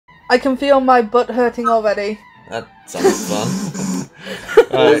I can feel my butt hurting already. That sounds fun.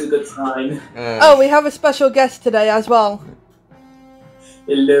 Always a good sign. Oh, we have a special guest today as well.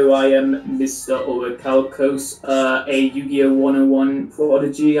 Hello, I am Mr. Orichalcos, a Yu-Gi-Oh! 101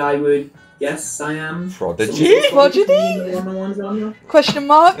 prodigy, I would guess I am. Prodigy? Prodigy? 101 genre? Question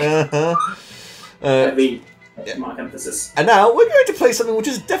mark? Heavy mark emphasis. And now we're going to play something which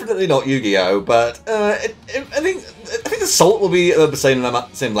is definitely not Yu-Gi-Oh, but I think Assault will be at the same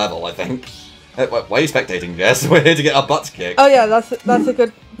level. I think. Why are you spectating, Jess? We're here to get our butts kicked. Oh yeah, that's a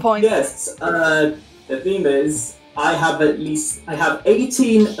good point. Yes. The theme is I have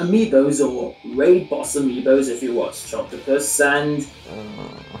 18 Amiibos or Raid Boss Amiibos if you watch Octopus, and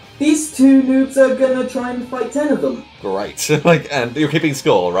these two noobs are gonna try and fight 10 of them. Great. And you're keeping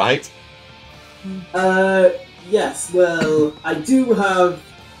score, right? Yes. Well, I do have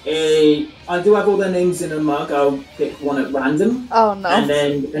all their names in a mug. I'll pick one at random. Oh no. And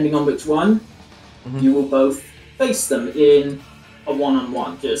then, depending on which one, you will both face them in a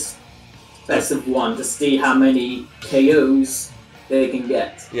one-on-one, just best of one, to see how many KOs they can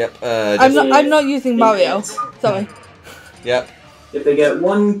get. Yep. I'm not using Mario. Sorry. Yep. If they get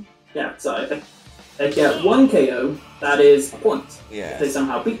one, if they get one KO, that is a point. Yeah. If they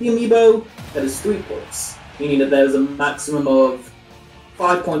somehow beat the Amiibo, that is 3 points, meaning that there's a maximum of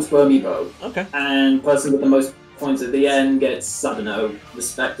 5 points per Amiibo. Okay. And the person with the most points at the end gets, I don't know,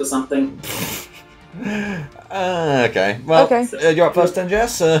 respect or something. Okay. Well, okay. You're up first then,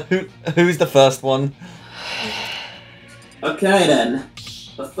 Jess. Who's the first one? Okay then.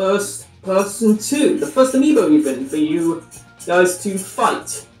 The first Amiibo even for you guys to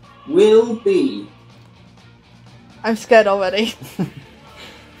fight will be... I'm scared already.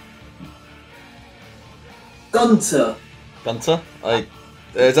 Gunter. Gunter?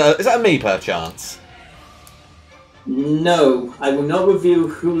 Is that a me, perchance? No, I will not reveal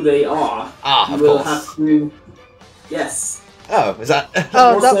who they are. Ah, you of will course. have to... Yes. Oh, is that...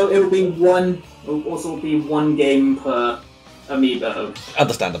 also, it will be one game per Amiibo.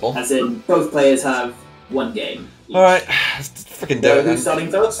 Understandable. As in, both players have one game. Alright, let's freaking do it. Who's starting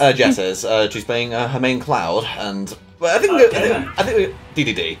first? Jess is. She's playing her main Cloud, and... Well, I think we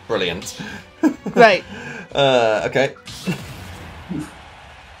DDD. Brilliant. Great. Okay.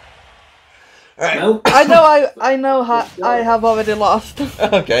 Alright. No? I know how I have already lost.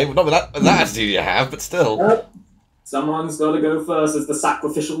 Okay, well, not with that attitude you have, but still. Someone's got to go first as the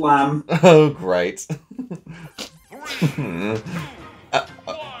sacrificial lamb. Oh, great.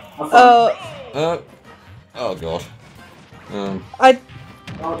 Oh god.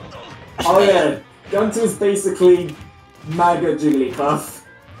 Oh yeah, Gunter's basically MAGA Jigglypuff.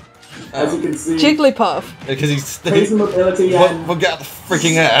 As you can see. Jigglypuff. Because he's... Crazy mobility and... We'll get out the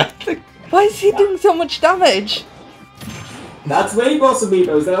freaking air. Why is he doing so much damage? That's Raid Boss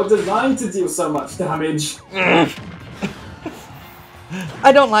Amiibos, they are designed to do so much damage.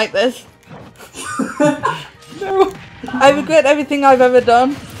 I don't like this. No. I regret everything I've ever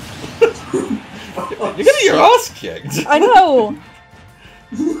done. You're getting your ass kicked. I know.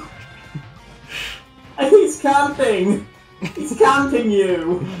 He's camping. He's camping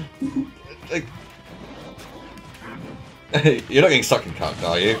you. Like, you're not getting stuck in cunt,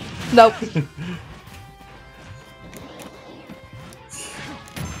 are you? Nope.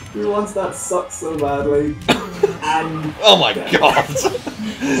 Who wants that suck so badly? And oh my god!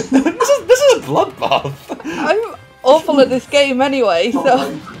 this is a bloodbath. I'm awful at this game anyway,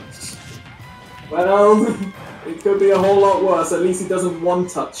 so... Well, it could be a whole lot worse. At least he doesn't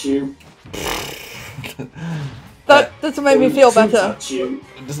one-touch you. That doesn't make me feel better. Touch you.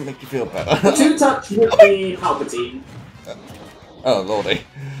 It doesn't make you feel better. Two-touch would be Palpatine. Oh lordy.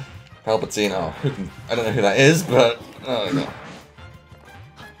 Palpatine, I don't know who that is, but... Oh no.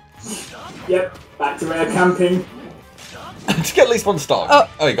 Yep, back to air camping. Just get at least one star.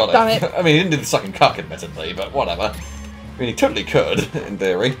 Oh, you got it. Damn it. I mean, he didn't do the sucking cuck, admittedly, but whatever. I mean, he totally could, in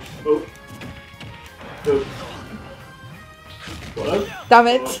theory. Oh. Oh. What? Damn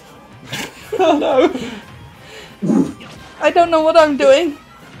it. Oh no. I don't know what I'm doing.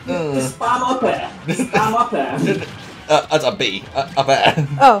 Just spam up air. Spam up air. That's a B. Up air.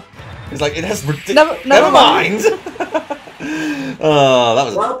 Oh. It's like, it has Never mind!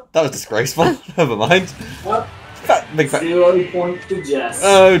 Oh, that was disgraceful. Never mind. Well, Big fat. 0 points to Jess.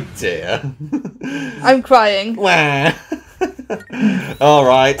 Oh dear. I'm crying. Wah.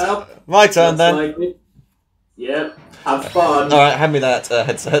 Alright. My turn then. Like yep. Have fun. Alright, hand me that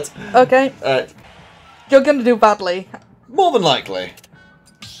headset. Okay. You're gonna do badly. More than likely.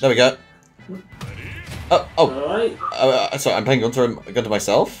 There we go. Alright. Sorry, I'm playing Gunter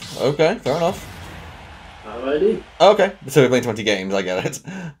myself. Okay, fair enough. Alrighty. Okay, so we're playing 20 games, I get it.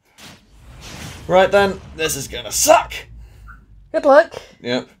 Right then, this is gonna suck. Good luck.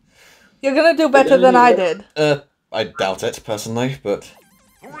 Yep. You're gonna do better than I did. I doubt it personally, but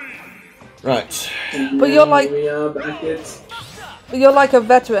right. But you're like, We are back at. you're like a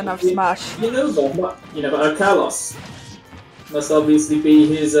veteran of Smash. You know what? You know, Carlos must obviously be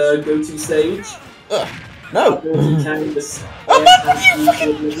his go-to stage. No. He can just. Oh my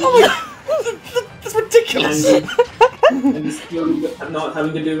God! That's ridiculous. And he's still not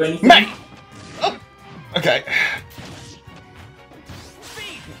having to do anything. Mate. Oh. Okay.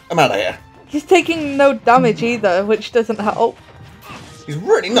 I'm out of here. He's taking no damage either, which doesn't help. He's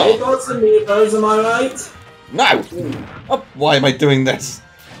really They not. got some Amiibos, am I right? No. Oh, why am I doing this?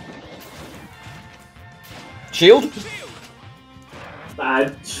 Shield?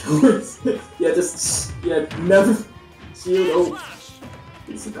 Bad choice. Never shield. Oh,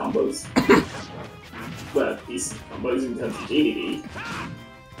 decent combos. Well, decent combos in terms of DDD.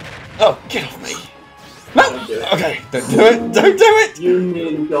 Oh, get off me. No. Don't do it. Okay, don't do it. Don't do it. You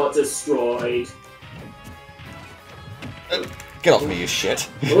nearly got destroyed. Get off me, you shit.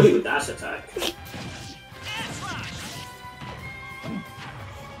 Already with dash attack.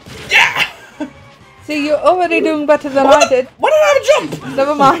 Yeah. See, you're already doing better than I did. Why did I have a jump?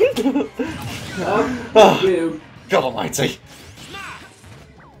 Never mind. You. God almighty.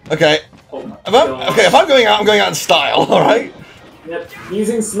 Okay. Oh my If I'm, gosh. okay, if I'm going out in style, alright? Yep.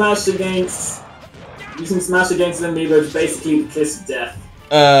 Using Smash against the Amiibo is basically the kiss of death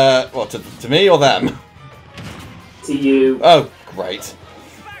What, to me or them? to you. Oh, great.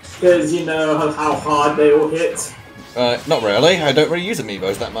 Because you know how hard they all hit. Not really. I don't really use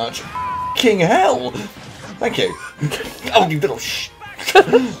Amiibos that much. King hell! Thank you. Oh, you little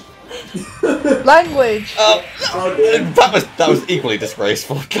Language. Oh, dear. that was equally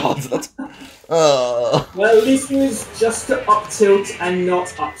disgraceful. God, that's... Well, at least it was just to up tilt and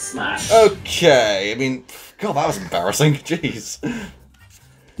not up smash. Okay, I mean... God, that was embarrassing. Jeez.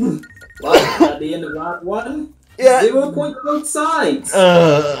 Well, at the end of round one, Yeah. 0 point both sides.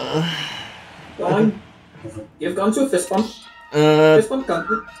 Go on. You've gone to a fist bump. Fist bump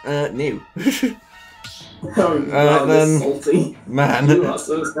country. New. Oh, wow, then- salty. You Man. are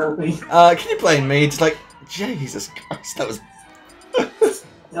so salty. Can you blame me? Just like... Jesus Christ, that was...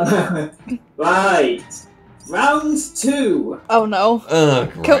 Right. Round 2. Oh no. Oh,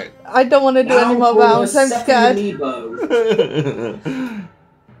 great. I don't want to do any more for rounds. your I'm second scared. Amiibo.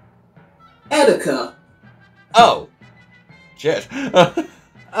 Edica. Oh. Shit.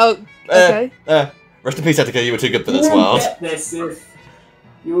 Oh, okay. Rest in peace, Etika, you were too good for this You'll world. get this if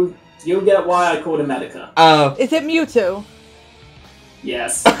you'll get why I called him Edica. Is it Mewtwo?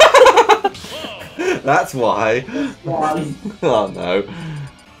 Yes. That's why. Why? Oh no.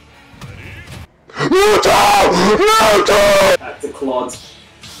 Back to Claude.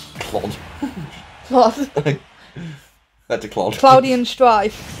 Clod. Claude. That's a Clod. Cloudian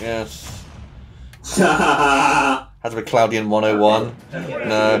Strife. Yes. Okay, Has to be Cloudian 101. that's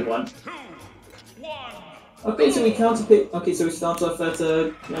No. a good one. Okay, so we counterpick. Okay, so we start off at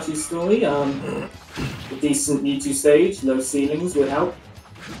Yoshi's story. A decent YouTube stage, low ceilings would help.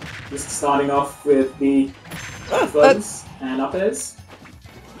 Just starting off with the flows and up airs.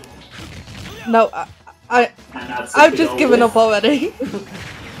 No, And that's I've just given up already.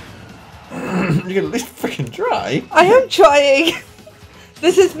 You can at least freaking try. I am trying.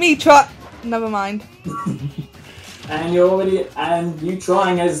 This is me Never mind. And you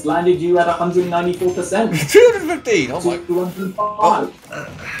trying has landed you at 194%. 215! Oh my...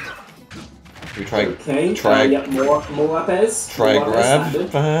 205. We try... Okay, try- yep, more up airs. Try More up airs, grab,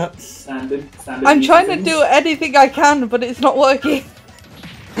 standard. perhaps? Standard I'm trying to things. do anything I can, but it's not working.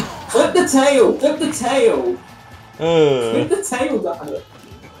 Flip the tail! Flip the tail! Flip I the tail down.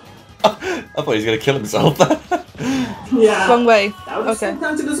 thought he was going to kill himself. Yeah. Wrong way. That would Okay. still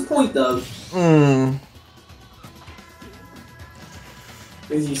counted as a point though. Hmm.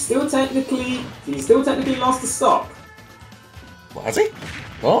 Because you still technically lost the stock. What, has he?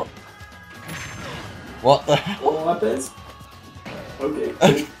 What? What the hell? All up airs.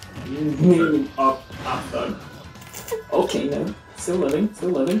 Okay. Nearly up though. Okay, no. Still living.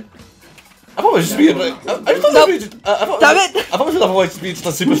 I thought it was just be I thought it was just, I thought Damn it! I thought it was otherwise just be just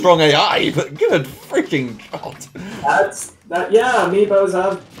a super strong AI, but good freaking god. Yeah, Amiibos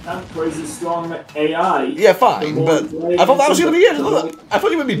have crazy strong AI. Yeah, fine, but I thought that was going to be it. I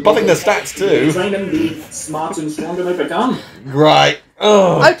thought you would be buffing their stats You too. train them, the smarter and stronger they become. Right.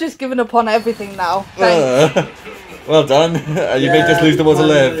 Ugh. I've just given up on everything now. Thanks. Well done. You may just lose the will to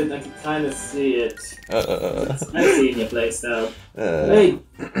live. I can kind of see it. Uh, I see in your place though. Hey,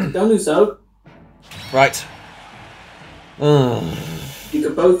 don't lose hope. Right. You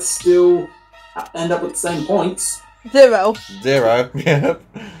could both still end up with the same points. 0. 0. Yep.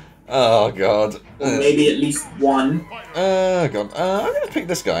 Oh god. Or maybe at least 1. Oh god. I'm gonna pick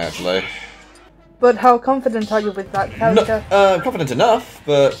this guy actually. But how confident are you with that character? Confident enough,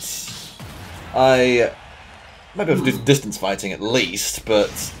 but I might be able to do distance fighting at least, but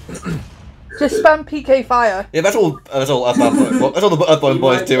Just spam PK fire. yeah, that's all Earthbound that's all the Earthbound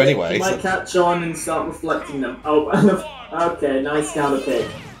boys do anyway. You So. might catch on and start reflecting them. Oh, okay, nice counter pick.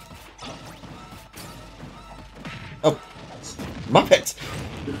 Oh, Muppet.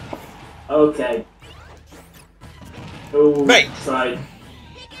 Okay. Oh, Mate. tried.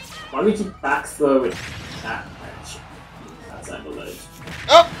 Why would you back throw it? That's unbelievable.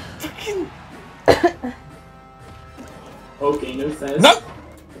 Oh, fucking. Okay, no thanks. No.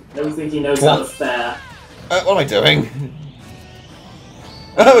 I don't think he knows how to fare. What am I doing?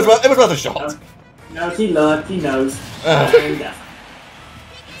 It was worth a shot. No, he learned. He knows. Come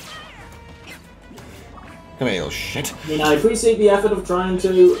here, you little shit. I mean, I appreciate the effort of trying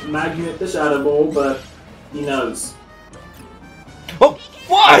to magnet the Shadow Ball, but he knows. Oh,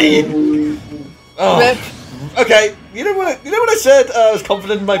 why? Oh. Rip. Okay, you know what I said? I was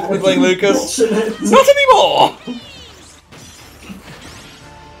confident in my playing Lucas. Not anymore.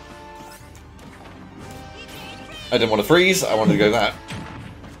 I didn't want to freeze. I wanted to go that.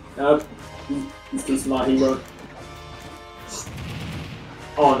 Nope. He's too smart. He won't.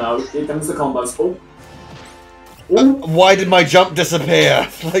 Oh no! Here comes the combos. Oh. Why did my jump disappear?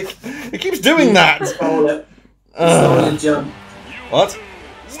 Like it keeps doing that. Stole it. He stole your jump. What?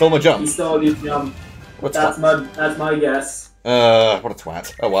 Stole my jump. He stole your jump. What's That's my guess. what a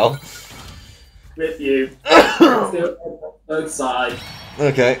twat. Oh well. With you. Both sides.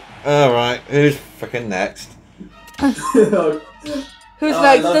 Okay. All right. Who's fucking next? Who's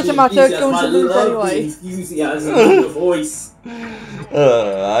next? Doesn't matter. Going to lose anyway. Enthusiasm in the voice.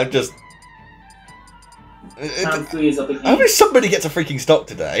 I'm just. Round 3 is up again. I wish somebody gets a freaking stock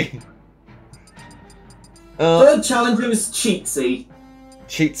today. Third challenger is Cheatsy.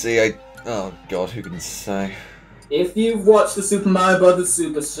 Cheatsy, oh god, who can say? If you've watched the Super Mario Brothers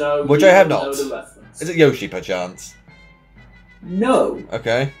Super Show, Which you I have will not. know the reference. Is it Yoshi, perchance? No,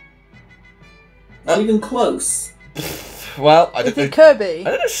 Okay. not even close. Well, I Is don't know. it Kirby? I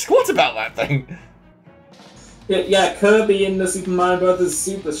don't know squat about that thing. Yeah, Kirby in the Super Mario Brothers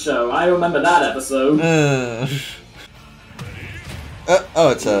Super Show. I remember that episode. Oh,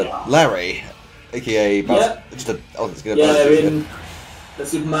 it's Larry, aka Yeah. just a. Oh, it's good. Yeah, in the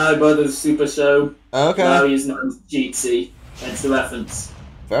Super Mario Brothers Super Show, Okay. Larry is known as Cheatsy. That's the reference.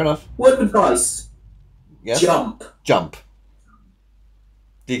 Fair enough. Word of advice: Yes. jump. Jump.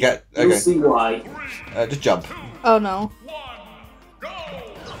 Do you get? You'll Okay. see why. Just jump. Oh no.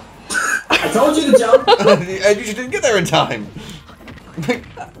 I told you to jump. And you just didn't get there in time.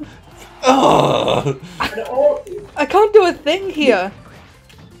 Oh. I can't do a thing here.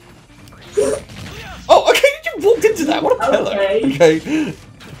 Oh, okay. You walked into that. What a pillar. Okay.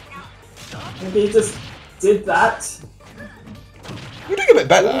 Maybe he just did that. You're doing a bit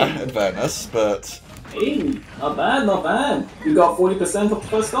better, in fairness, but. Hey, not bad, not bad. You got 40% off the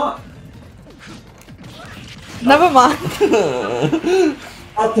first start. Never mind.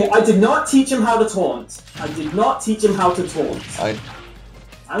 Okay, I did not teach him how to taunt. I did not teach him how to taunt.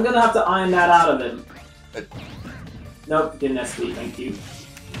 I'm gonna have to iron that out of him. Nope, didn't SP, thank you.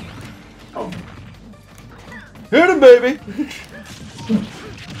 Oh. Hit him, baby!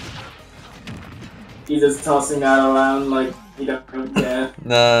 He's just tossing that around like he don't care.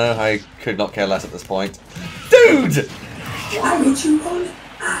 No, I could not care less at this point. Dude! Why would you want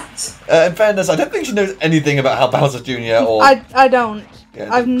that? In fairness, I don't think she knows anything about how Bowser Jr. or... I don't. Yeah,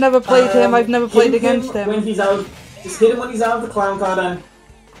 I've never played him. I've never played against him. When he's out, just hit him when he's out of the clown card, and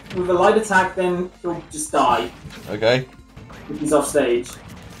with a light attack, then he'll just die. Okay. If he's off stage.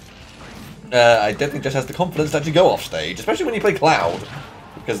 I don't think Jess has the confidence to actually go off stage, especially when you play Cloud.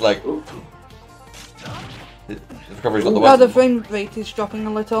 Because, like... His recovery's not the Oh, worst. the frame rate is dropping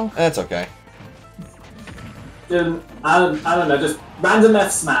a little. That's okay. I don't know, just random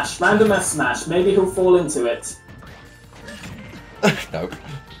F smash. Random F smash. Maybe he'll fall into it. Nope.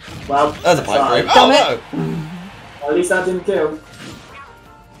 Well, There's a pipe sorry. frame. Oh, no! Well, at least that didn't kill.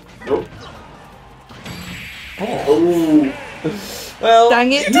 Nope. Oh. Well,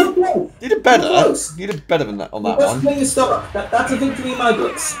 Dang it. You did better. Close. You did better than that on that Let's one. play your stock. That's a victory in my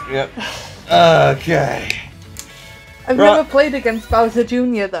books. Yep. Okay. I've Right. never played against Bowser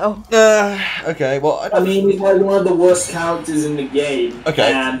Jr. though. Okay, well... I mean, he's like one of the worst characters in the game.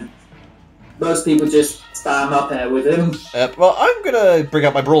 Okay. And most people just spam up air with him. Well, I'm gonna bring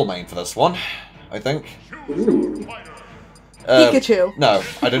out my Brawl main for this one, I think. Ooh. Pikachu. No,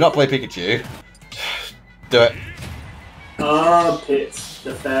 I do not play Pikachu. Do it. Ah, Pit,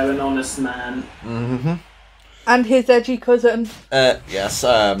 the fair and honest man. Mm-hmm. And his edgy cousin. Yes,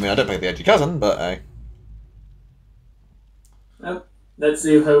 I mean, I don't play the edgy cousin, but Let's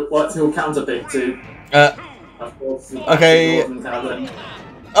see what he'll counterpick to. Of course, okay.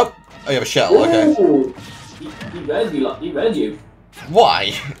 Oh, you have a shell, okay. Ooh, he read you.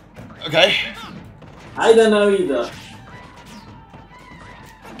 Why? Okay. I don't know either.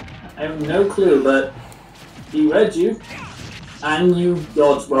 I have no clue, but he read you, and you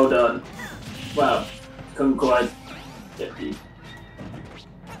dodged. Well done. Well, couldn't quite get you.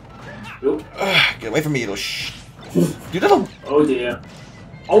 Oop. Get away from me, you little... Oh dear.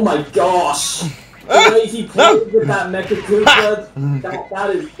 Oh my gosh! The way he played with that Mecha Koopa, that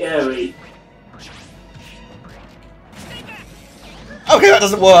is scary. Okay, that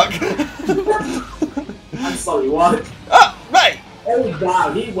doesn't work. I'm sorry, what? Ah, right. Oh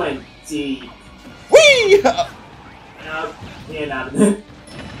wow, he went deep. Whee! I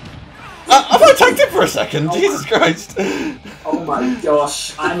thought I tanked him for a second. Oh Jesus Christ. Oh my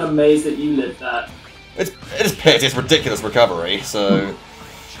gosh, I'm amazed that you lived that. It is Pit. It's ridiculous recovery. So,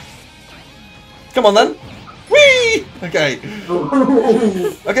 come on then. Whee! Okay.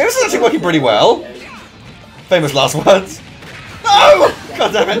 Okay, this is actually working pretty well. Famous last words. No!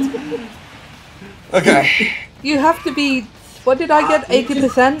 God damn it. Okay. You have to be... What did I get?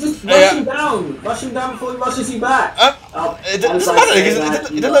 80%? Just rush him down! Rush him down before he rushes you back! It doesn't matter because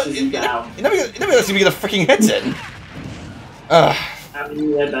you never seem to get a freaking hit in. I mean,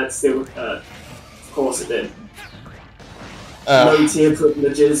 yeah, that's still, of course it did. Low tier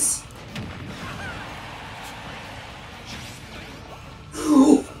privileges.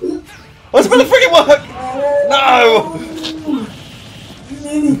 Oh, it's gonna freaking work! No! You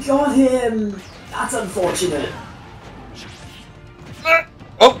nearly got him! That's unfortunate.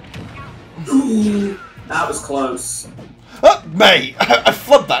 Oh! That was close. Mate! I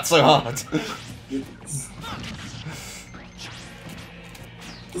flubbed that so hard.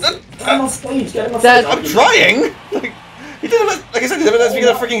 Get him off stage, get him off stage. I'm trying! Like I said, he never lets me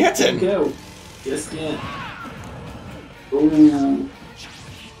get a freaking hit in. Go. Just can't. Ooh.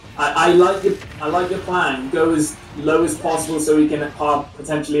 I like your plan. Go as low as possible so we can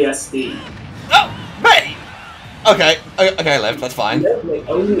potentially SD. Oh, mate! Okay, I lived. That's fine.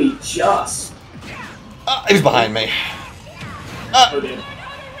 Only just. He was behind me. Oh dear.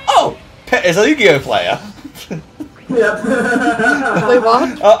 Oh, Pit is a Yu-Gi-Oh player. Yep. Wait,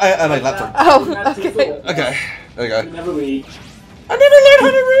 what? Oh, I made laptop. Oh, okay. Okay, there we go. You never read. I never learned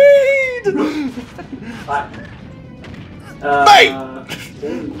how to read. Mate!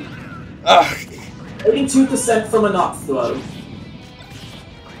 82% from an up throw.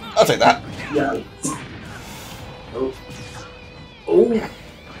 I'll take that. Yeah. Oh. Oh.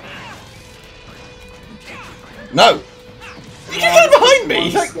 No! You get behind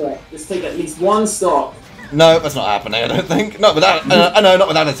me! Just take at least one stock. No, that's not happening, I don't think. Not without, I know, not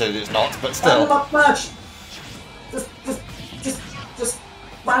with attitude it's not, but still. Random up smash! Just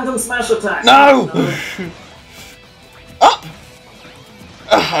random smash attack. No! Up!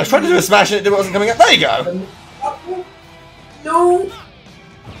 I was trying to do a smash and it wasn't coming up. There you go! No!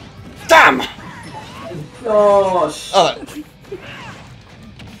 Damn! Gosh! Oh,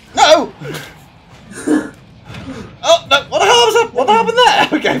 no! Oh, no! What the hell happened there?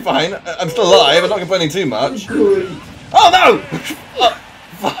 Okay, fine. I'm still alive. I'm not complaining too much. Oh, no!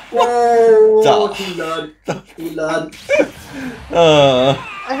 Oh, he learned.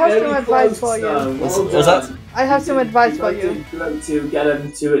 I have some advice for you. What's that? I have some advice for you. To get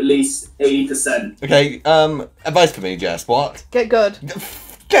him to at least 80%. Okay, advice for me, Jess. What? Get good.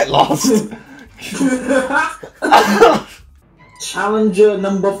 Get lost! Challenger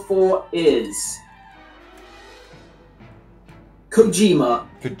number 4 is Kojima.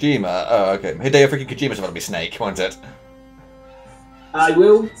 Kojima? Oh, okay. Hideo freaking Kojima's about to be Snake, won't it? I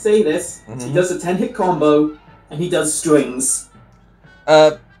will say this. He does a 10-hit combo, and he does strings.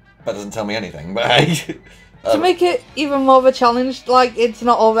 That doesn't tell me anything, but hey. To make it even more of a challenge, like it's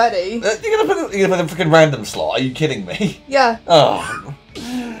not already. You're gonna put a freaking random slot? Are you kidding me? Yeah. Oh.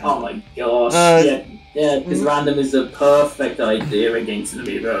 Oh my gosh. Yeah, because random is a perfect idea against an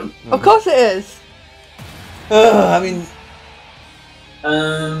Amiibo. Of course it is. I mean...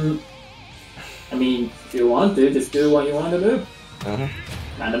 if you want to, just do what you want to do.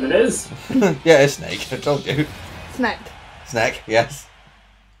 Random it is. Yeah, it's Snake, I told you. Snack. Snake, yes.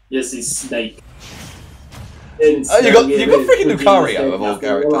 Yes, he's Snake. You got freaking Lucario of all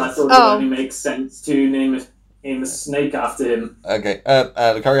characters. I thought it only makes sense to name a snake after him. Okay,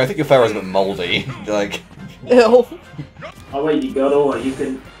 Lucario, I think your Pharaoh's a bit mouldy. Like... Ew. Oh wait, you got all. You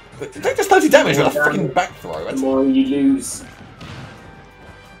can. Take just 30 damage with a freaking back throw. The more you lose.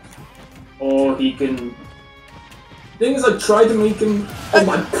 Or he can. Things I tried to make him. Oh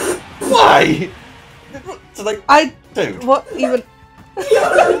my. Why? So like, dude. What even?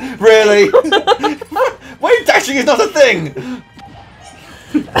 Really? Wave dashing is not a thing.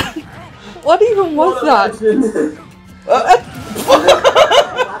 What even was that?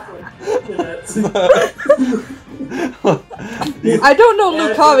 I don't know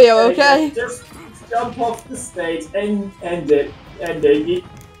Lucario, okay? Just jump off the stage and end it.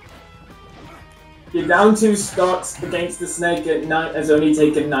 You're down 2 stocks against the snake has only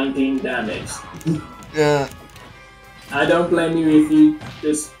taken 19 damage. Yeah. I don't blame you if you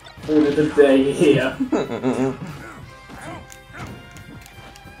just call it a day here.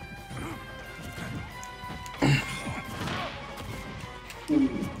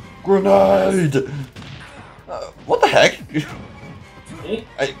 Grenade! What the heck? Eh?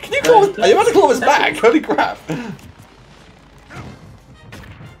 Can you claw? Are you about to claw his back? Holy crap!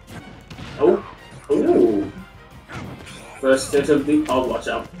 Oh. Ooh. First hit of the. Oh, watch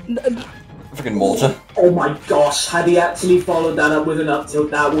out. Freaking mortar. Oh my gosh, had he actually followed that up with an up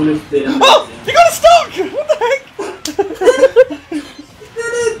tilt, that would have been amazing. Oh! You got a stock! What the heck?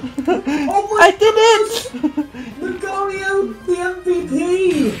 Oh my I did it! Lucario, the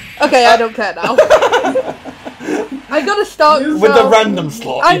MVP! Okay, I don't care now. I got a stock. With the random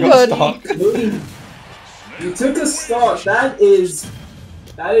slot, I'm you got good. a stock. You took a stock, that is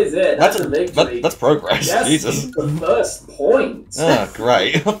it, that's a victory. That's progress, Yes, Jesus. the first point. Oh,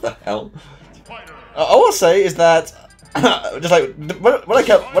 great. What the hell? All I'll say is that, just like,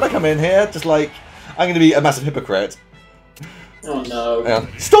 when I come in here, just like, I'm going to be a massive hypocrite. Oh no. Yeah.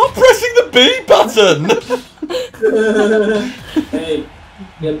 Stop pressing the B button! Hey,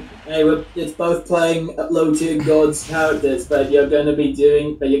 it's both playing low tier gods characters, but you're gonna be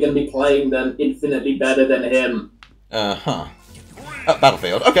playing them infinitely better than him.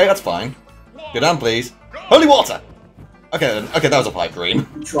 Battlefield. Okay, that's fine. Go down, please. Holy water! Okay then. Okay, that was a pipe dream.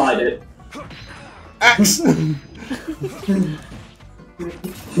 You tried it. Axe!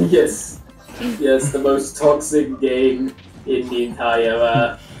 Yes, the most toxic game in the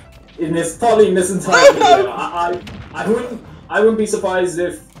entire in this entire video. I wouldn't be surprised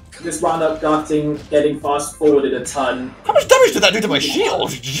if this wound up getting fast forwarded a ton. How much damage did that do to my shield?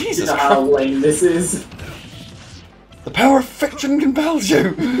 Jesus You know how Christ. lame this is. The power of fiction compels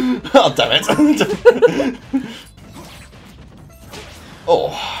you! Oh, damn it.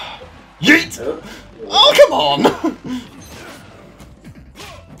 Oh. Yeet! Oh, come on!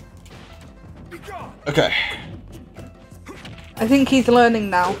 Okay. I think he's learning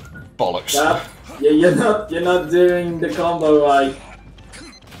now. Bollocks. Yeah, you're not doing the combo right.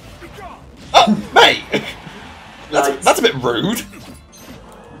 Oh, mate! That's a bit rude.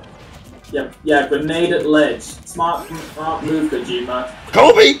 Yeah, grenade at ledge. Smart move, Kojima.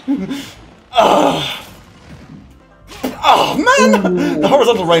 Kobe! Oh man! The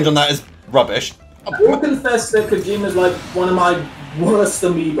horizontal range on that is rubbish. I will confess that Kojima's like one of my worst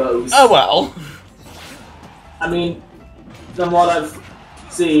amiibos. Oh well. I mean, from what I've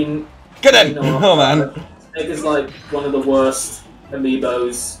seen... Get in! Oh man. Snake is like one of the worst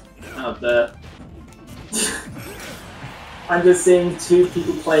amiibos out there. I'm just seeing 2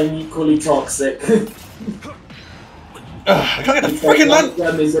 people playing equally toxic. I can't get the freaking One land! of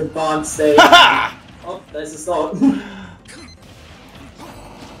them is advanced stage. Ha! Oh, there's a stop.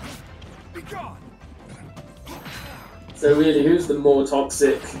 So really, who's the more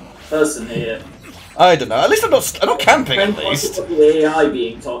toxic person here? I don't know. At least I'm not camping. At least The AI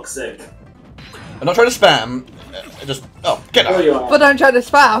being toxic. I'm not trying to spam. Get Oh, out. you are. But I'm trying to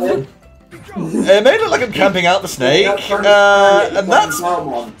spam. It may look like I'm camping out the snake, and that's.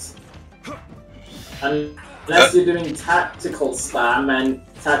 Unless you're doing tactical spam, and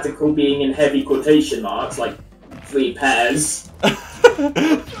tactical being in heavy quotation marks, like 3 pairs.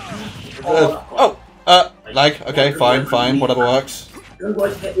 Like, okay, fine, whatever works.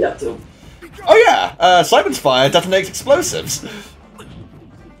 Yeah, too. Oh yeah, Simon's fire detonates explosives.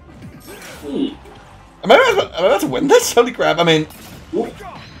 Am I about to win this? Holy crap! I mean,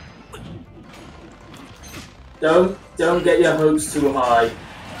 don't get your hopes too high.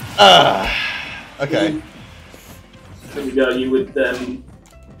 Okay. There we go. You with the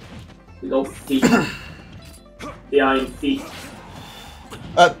old feet, the iron feet.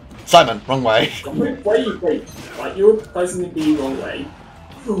 Simon, wrong way. Wait, right, you were placing the wrong way.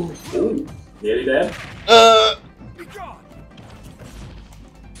 Ooh, nearly there.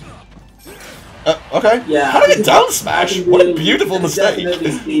 Okay. Yeah. How did it down smash? I can What a beautiful mistake.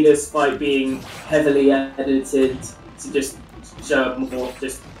 Definitely see this fight being heavily edited to just show more,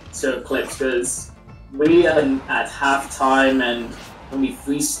 just show clips, because we are at halftime and only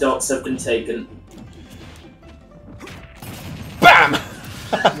 3 stocks have been taken. Bam!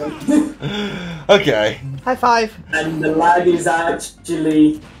 Okay. High five. And the lag is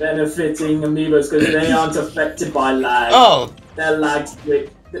actually benefiting Amiibos because they aren't affected by lag. Oh! Their lag switch.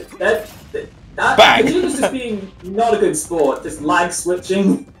 That Bang! Vegeta's just being not a good sport, just lag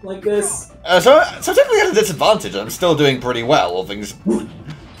switching like this. So technically at a disadvantage, I'm still doing pretty well, all things...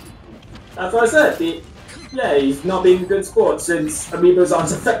 That's what I said. Yeah, he's not being a good sport since Amiibos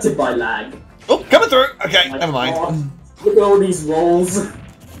aren't affected by lag. Oh, coming through! Okay, Like, never mind. oh, look at all these rolls.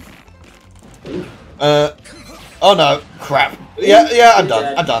 Oh no, crap. Yeah, I'm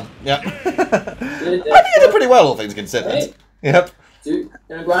done. I'm done. Yeah. I think I did pretty well, all things considered. Hey. Yep. In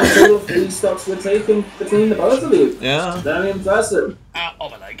a grand total of 3 stocks were taken between the both of you. Yeah. Very impressive. Ow, oh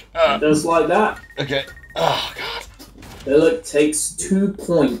my leg. Just like that. Okay. Oh, God. Philip takes 2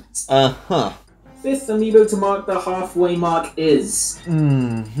 points. Uh-huh. 5th Amiibo to mark the halfway mark is...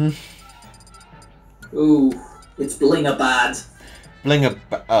 Mm-hmm. Ooh, it's Bling-a-Bad.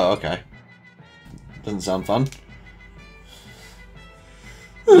 Oh, okay. Doesn't sound fun.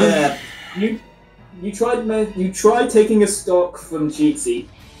 Yeah, you tried taking a stock from Cheatsy.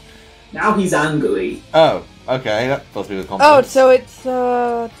 Now he's angry. Oh, okay. That supposed to be the Oh, confidence. so it's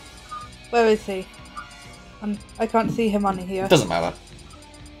where is he? I can't see him on here. Doesn't matter.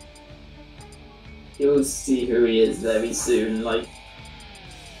 You'll see who he is very soon. Like,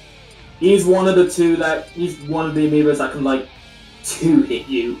 he's one of the Amiibos that can like 2-hit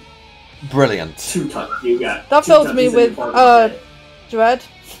you, Brilliant. 2-touch you. Yeah. That fills me with dread.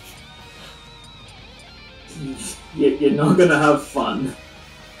 You're not gonna have fun.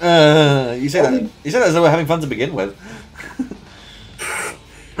 You say that. You say that as though we're having fun to begin with.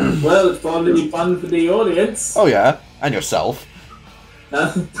 Well, it's probably fun for the audience. Oh yeah, and yourself.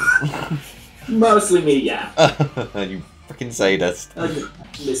 Mostly me, yeah. You freaking sadist.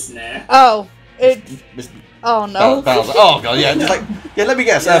 Listener. Oh, it's. Oh no. Bowser. Oh god, yeah. Just like, yeah. Let me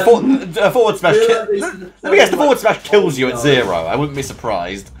guess. Forward smash. Let me guess. The forward smash kills you at 0. I wouldn't be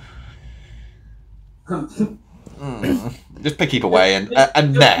surprised. Just keep away and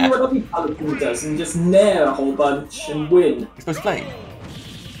nair. Do what every paladin does and just nair a whole bunch and win. You're supposed to play.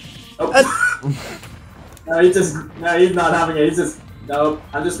 Oh. No, he's not having it. He's just, no,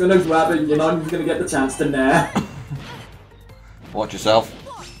 I'm just gonna grab it. You're not even gonna get the chance to nair. Watch yourself.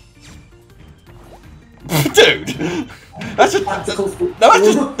 Dude! That's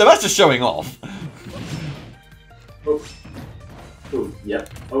just showing off. Oh, yep.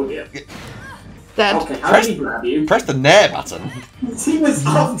 Oh, yeah. Dead. Okay, how did he grab you? Press the nair button. He was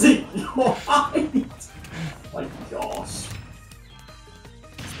up to your height. My gosh.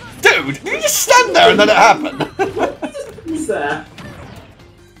 Dude, did you just stand there and let it happen? He's there.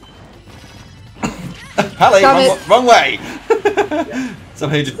 Hallie, wrong way. Yeah.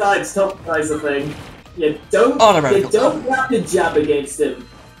 Somehow you just... Besides, top guy's a thing. You don't grab the jab against him.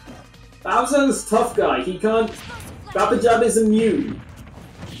 Bowser's tough guy. He can't... Grab the jab is immune.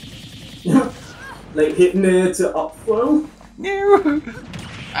 Like hit near to up throw. No.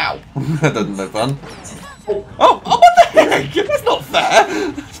 Ow. That doesn't look fun. Oh, what the heck? That's not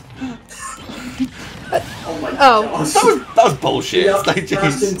fair. Oh my gosh. That was bullshit. Yep, Like,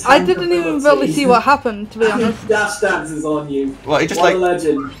 jeez. I didn't even really see what happened, to be honest. Dash dances on you. Well, he just what like a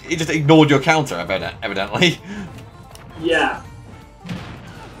legend. he just ignored your counter, evidently. Yeah.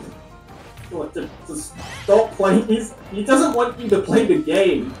 What, to stop playing? He doesn't want you to play the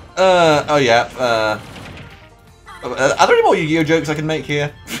game. Oh yeah. Are there any more Yu-Gi-Oh jokes I can make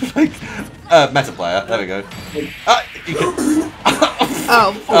here? Like, meta player. There we go. You can...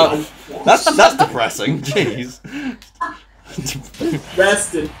 Oh. That's depressing. Jeez.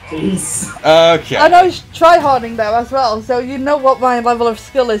 Rest in peace. Okay. And I was tryharding there as well, so you know what my level of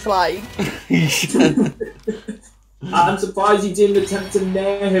skill is like. I'm surprised you didn't attempt to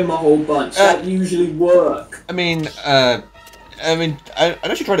nair him a whole bunch. That usually work. I mean, I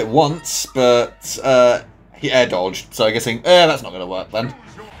know she tried it once, but he air dodged, so I'm guessing that's not going to work then.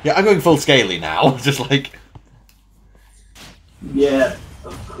 Yeah, I'm going full scaly now, just like. Yeah,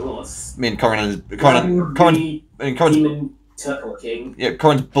 of course. I mean, Corin's Demon Turtle King. Yeah,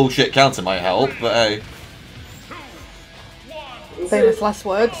 Corin's bullshit counter might help, but hey. Famous last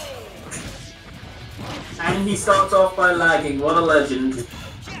words. And he starts off by lagging. What a legend.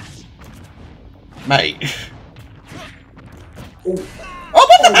 Mate. Ooh. Oh,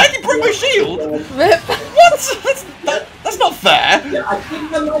 what the heck? You broke my shield! Rip. What? That's not fair! I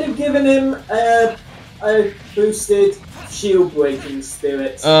think I might have given him a boosted shield breaking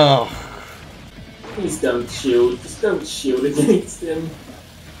spirit. Oh. Please don't shield. Just don't shield against him.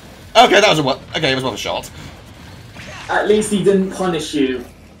 Okay, that was a okay. It was worth a shot. At least he didn't punish you.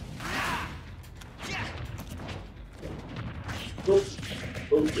 Oh,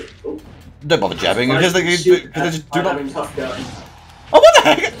 oh, oh. Don't bother jabbing because they just do not. Tough going. Oh, what the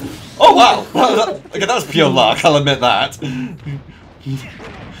heck? Oh wow! Okay, that was pure luck. I'll admit that.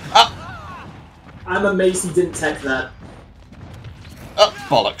 I'm amazed he didn't tech that. Oh,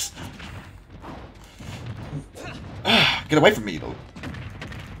 bollocks! Get away from me, though.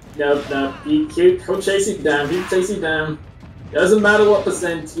 No, he'll chase you down. He'll chase you down. Doesn't matter what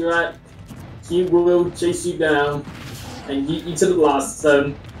percent you're at. He will chase you down and yeet you to the blast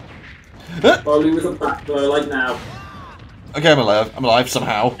zone. Probably with a back blow like now. Okay, I'm alive. I'm alive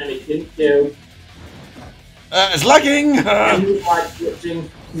somehow. And it didn't kill. It's lagging. And he's like glitching.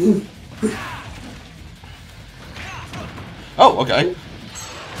 Oh, okay.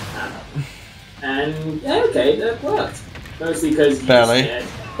 And yeah, okay, that worked. Mostly because he's Barely. scared.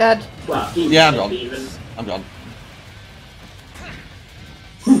 Dead. Well, he's Yeah, I'm dead gone. even. I'm gone.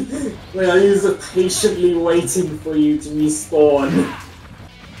 Well, he was patiently waiting for you to respawn.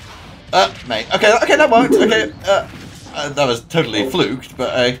 Mate. Okay, that worked. Okay, that was totally fluked,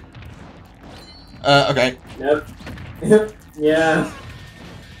 but okay. Yep. Yeah.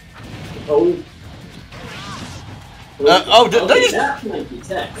 Oh. Did Okay, they just? that might be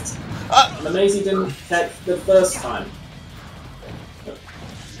teched. I'm amazed he didn't tech the first time.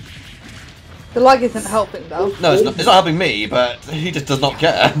 The lag isn't helping though. No, it's not helping me, but he just does not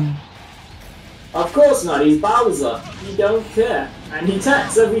care. Of course not, he's Bowser. He don't care. And he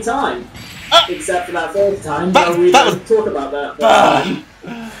techs every time. Except for that first time. That we was- don't talk about that.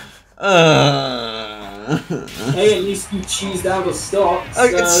 Hey, at least you choose out a stop. Oh,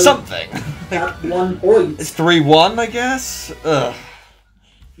 So it's something. at 1 point. It's 3-1, I guess. Ugh.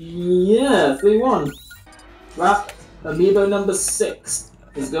 Yeah, 3-1. That Amiibo number 6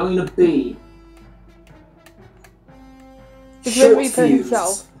 is going to be The Grim Short Reaper Fuse.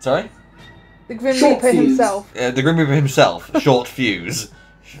 himself. Sorry? The Grim Short Reaper Fuse. himself. The Grim Reaper himself. Short fuse.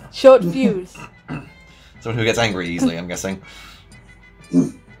 Short fuse. Someone who gets angry easily, I'm guessing.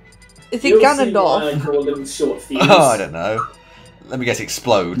 Is it You'll see why Ganondorf? I call them Short Fuse. Oh, I don't know. Let me guess, he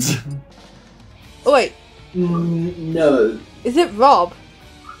explodes. Oh wait, No. is it Rob?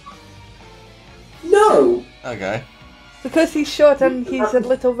 No! Okay. Because he's short and he's a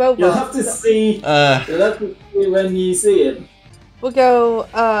little robot. You'll have to see. You'll have to see when you see it. We'll go,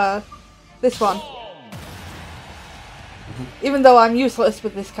 this one. Even though I'm useless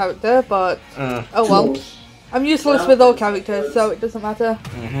with this character, but oh well. I'm useless with all characters, so it doesn't matter.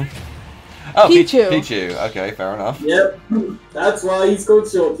 Oh, Pichu. Pichu. Okay, fair enough. Yep. That's why he's called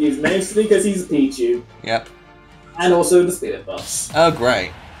Short Fuse, mostly because he's a Pichu. Yep. And also the Spirit Buffs. Oh,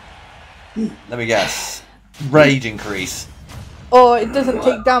 great. Let me guess. Rage increase. Or it doesn't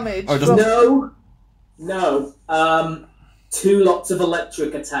take damage. Oh, it doesn't- from- No. 2 lots of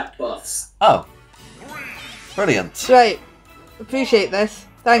electric attack buffs. Oh. Brilliant. Great. Appreciate this.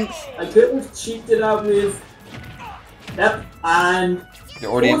 Thanks. I could have cheaped it out with. Yep, and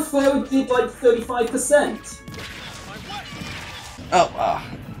You're already in... Ortho did like 35%. Oh,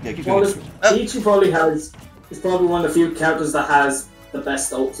 yeah, keep Well, going. Pichu probably has. Is probably one of the few characters that has the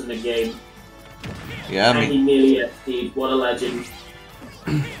best ults in the game. Yeah, I And he mean... nearly FD'd. What a legend.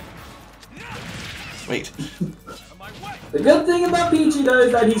 Wait. The good thing about Pichu though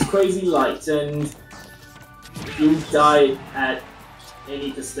is that he's crazy light and you die at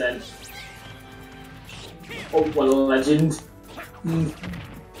any percent. Oh, what a legend. Doing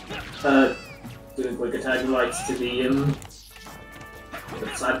quick attack rights to the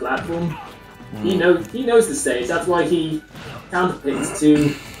side platform. He knows the stage, that's why he counterpicks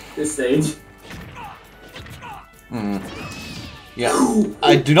to this stage. Yeah.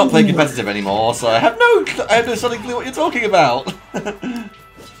 I do not play competitive anymore, so I have no sonic clue what you're talking about.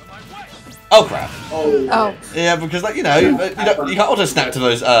 Oh crap. Oh. Yeah, because like you can't auto snap to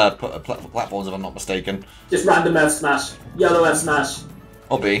those platforms if I'm not mistaken. Just random F smash. Yellow F smash.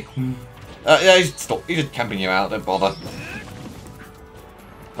 Or B. Yeah, he's just camping you out. Don't bother.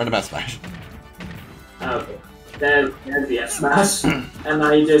 Random F smash. Okay. There's the F smash. And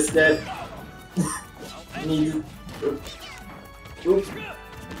now you just need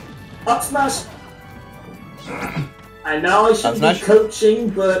up smash. I know I shouldn't be coaching,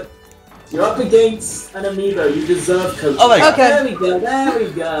 but you're up against an amiibo. You deserve coaching. Oh, there you go. Okay. There we go. There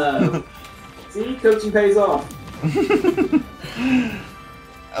we go. See, coaching pays off.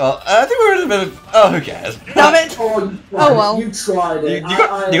 Well, I think we're in a bit of... Oh, who cares? Damn it! Oh, well. You tried it. You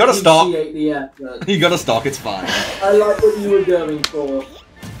gotta stop. The effort. You gotta stop, it's fine. I like what you were going for.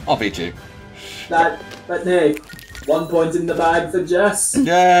 I'll beat you. But hey, 1 point in the bag for Jess.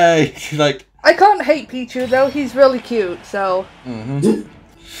 Yay! Like... I can't hate Pichu though, he's really cute, so... Mm-hmm.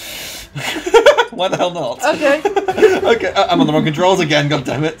 Why the hell not? Okay. Okay, I'm on the wrong controls again,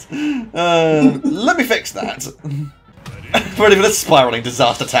 goddammit. Let me fix that. Ready for this spiraling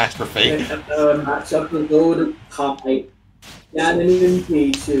disaster catastrophe. Match up the golden high. Ganon and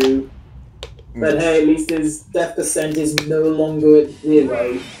Pichu. But hey, at least his death percent is no longer at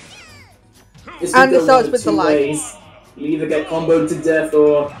 0. And it starts with the light. You either get comboed to death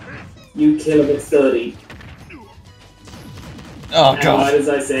or you kill him at 30. Oh god. As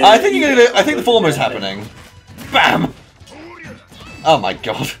I say, I think you're gonna do. I think the former is happening. Bam! Oh my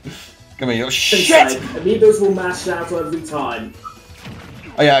god. Come here, you shit! Amiibos will mash out every time.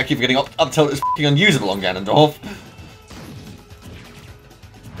 Oh yeah, I keep getting up till it's f***ing unusable on Ganondorf.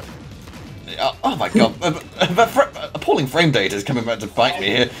 Oh my god. Appalling frame data is coming back to bite me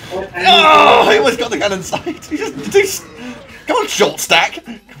here. Oh, he almost got the cannon sight. He just come on, short stack.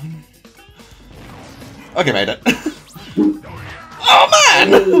 Okay, made it. Oh man!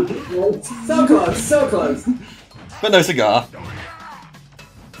 So close, so close. But no cigar.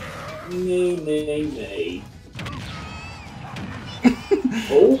 Nay.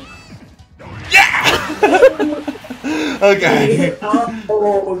 Oh. Yeah! Okay.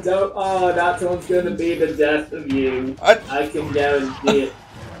 Oh, that one's gonna be the death of you. I can guarantee it.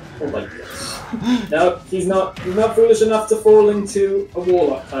 Oh my gosh. No, he's not foolish enough to fall into a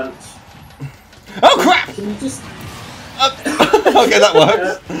warlock punch. Oh crap! Can you just... Okay, that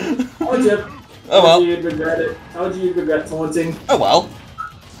works. How would you regret it? How would you regret taunting? Oh well.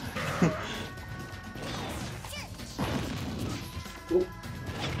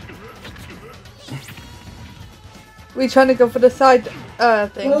 We trying to go for the side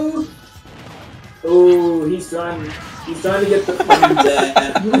thing. Oh, he's trying to get the fun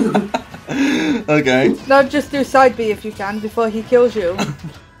there. Okay. Now just do side B if you can before he kills you.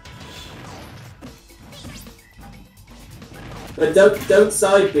 But don't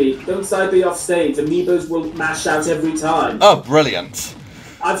side B. Don't side B off stage. Amiibos will mash out every time. Oh, brilliant.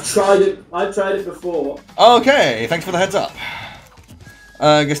 I've tried it before. Okay, thanks for the heads up.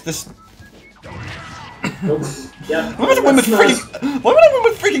 I guess this... Yeah. Why would I win with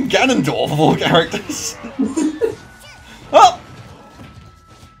freaking Ganondorf of all characters? Oh!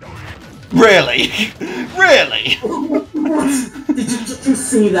 Really? Really? What? Did you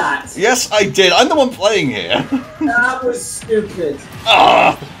see that? Yes, I did. I'm the one playing here. That was stupid.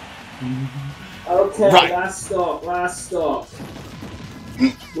 Ah! Okay, right. Last stop.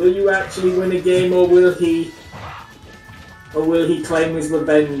 Will you actually win a game, or will he claim his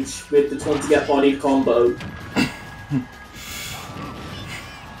revenge with the 20 get bodied combo?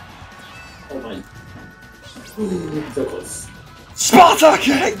 Oh my. So close. Sparta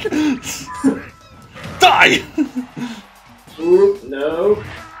kick! Die! Ooh, no.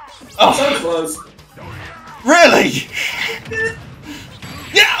 Oh. So close. Really?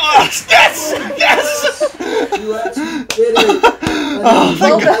 Yes! Yes! Yes! You actually did it. Oh,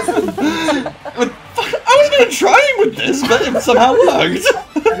 thank God. I was going to try with this, but it somehow worked.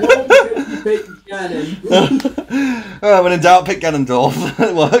 When in doubt, pick Ganondorf.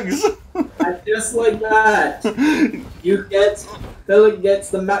 It works. And just like that, Philip gets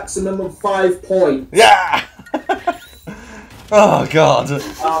the maximum of 5 points. Yeah! Oh, God.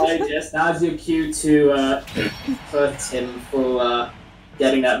 Just now's your cue to hurt him for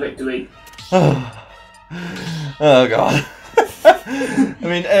getting that victory. Oh, God. I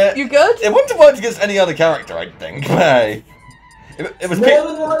mean, you good? It wouldn't have worked against any other character, I think. Hey, it was more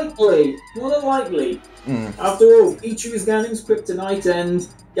than likely. After all, Pichu is Ganon's kryptonite, and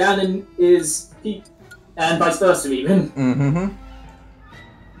Ganon is and vice versa, even. Mm-hmm.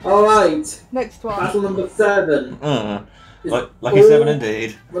 All right. Next one. Battle number 7. Lucky 7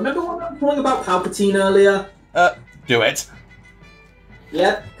 indeed. Remember what I was talking about Palpatine earlier? Do it.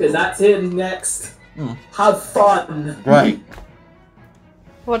 Yep, because that's him next. Have fun. Right.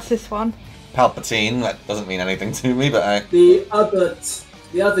 What's this one? Palpatine. That doesn't mean anything to me, but the other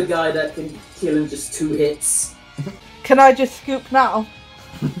guy that can kill in just 2 hits. Can I just scoop now?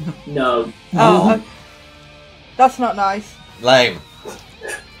 No. Oh, that's not nice. Lame.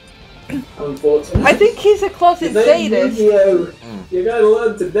 Unfortunately. I think he's a closet sadist. You gotta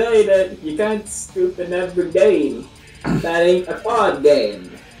learn today that you can't scoop in every game. That ain't a card game.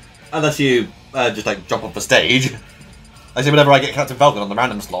 Unless you just like drop off the stage. I say whenever I get Captain Falcon on the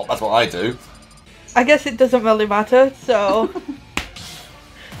random slot, that's what I do. I guess it doesn't really matter, so...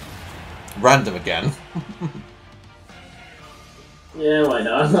 Random again. Yeah, why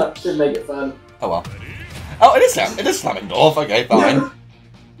not? That should make it fun. Oh well. Oh, it is slamming Dwarf. Okay, fine.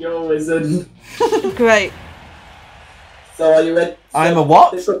 You're a wizard. Great. So are you ready? I'm a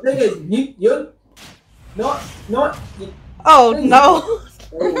what? The thing is, you're not. Oh no.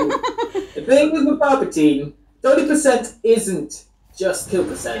 Oh. The thing with Palpatine, 30% isn't just kill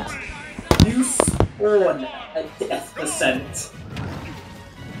percent. You spawn a death percent.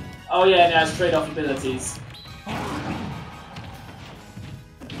 Oh yeah, and it has trade-off abilities.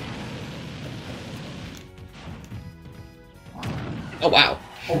 Oh wow.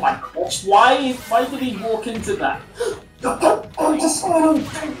 Oh my gosh, why did he walk into that? Oh, it's a squirrel!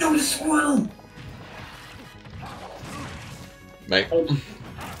 Don't a squirrel! Mate.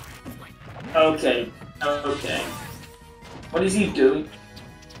 Okay. What is he doing?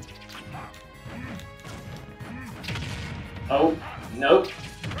 Oh, nope.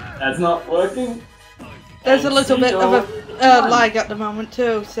 That's not working. There's a little bit of a lag at the moment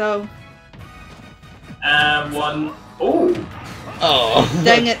too, so... And one... Oh! Oh.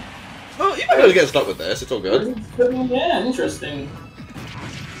 Dang it. Well, you might be able to get stuck with this, it's all good. Yeah, interesting.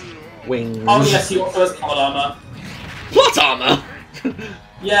 Wings. Oh yes, he also has plot armor. Plot armor?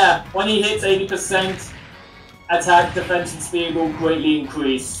 Yeah, when he hits 80%, attack, defense, and speed will greatly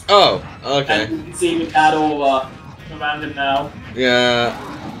increase. Oh, okay. And you can see with that all around him now. Yeah.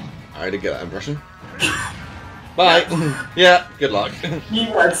 I didn't get that impression. Bye. Yeah, good luck. He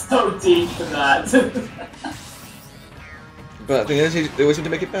went so deep for that. But the thing is, they always seem to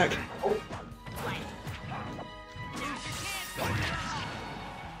make it back.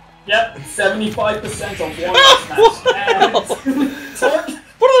 Yep, 75% of one match.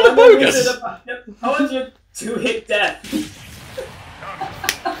 What are the bogus? Told you to hit death.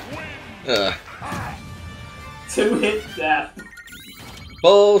 2 hit death.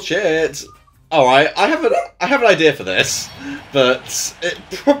 Bullshit. Alright, I have an idea for this, but it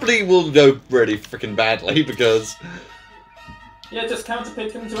probably will go really freaking badly because... Yeah, just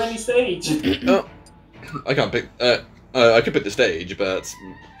counterpick him to any stage. Oh, I can't pick... I could pick the stage, but...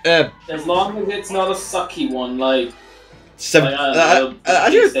 as long as it's not a sucky one, like... Stages.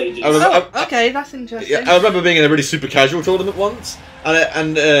 Okay, that's interesting. Yeah, I remember being in a really super casual tournament once,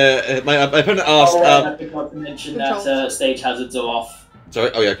 and my opponent asked... I forgot to mention that stage hazards are off. Sorry,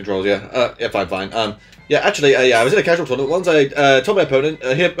 oh yeah, controls, yeah. Yeah, fine. Yeah, actually, yeah, I was in a casual tournament once. I told my opponent,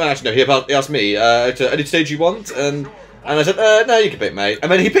 he asked me, any stage you want, and I said, no, you can pick, mate.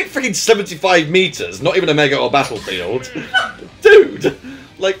 And then he picked freaking 75 meters, not even a mega or battlefield. Dude!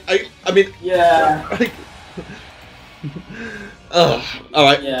 Like, I mean... Yeah. Like,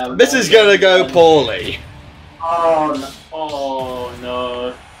 alright, yeah, this is gonna go poorly. Oh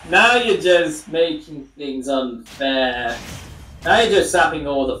no. Now you're just making things unfair. Now you're just sapping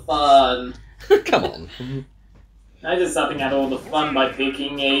all the fun. Come on. Now you're just sapping at all the fun by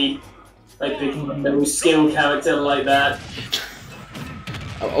picking a no skill character like that.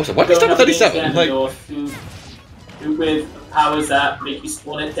 Oh, also, why did you start at 37? Like... Who with powers that make you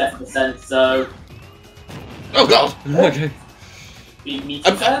spawn at death percent, so... Oh god! Okay. Beat me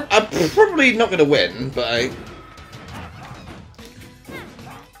I'm probably not gonna win, but I...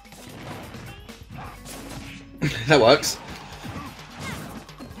 That works.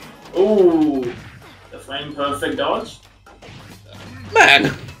 Ooh, the frame perfect dodge.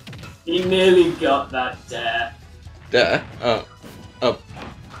 Man! He nearly got that dare. Dare? Oh.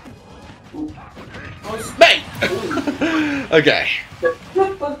 Ooh. Mate! Okay.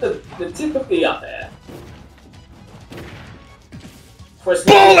 The tip of the up air.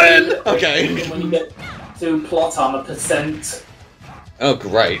 Ballin'! Okay. When you get to plot armor percent. Oh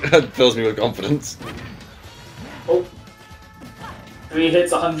great, that fills me with confidence. Oh. 3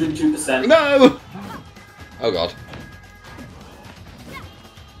 hits, 102%. No! Oh god.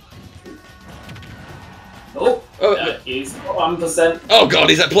 Oh, he's 1%. Oh god,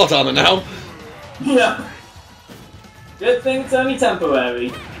 he's at plot armor now. Yeah. Good thing it's only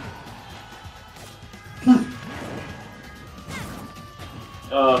temporary.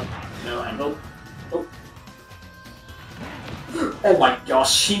 No angle. Oh. Oh my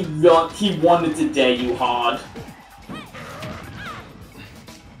gosh, he wanted to dare you hard.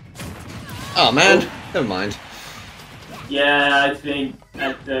 Oh man, never mind. Yeah, I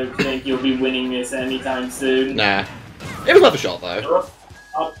don't think you'll be winning this anytime soon. Nah. It was worth a shot though.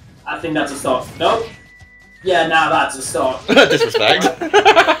 Oh, I think that's a stop. Nope. Yeah, now that's a stop. Disrespect. I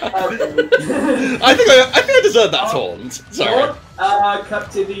think I deserve that taunt. Sorry.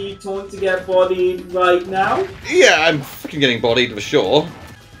 Cut to the taunt to get bodied right now. Yeah, I'm freaking getting bodied for sure.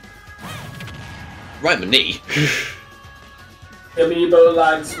 Right in the knee. Amiibo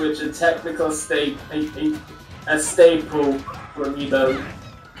lags, which are technical a staple for Amiibo.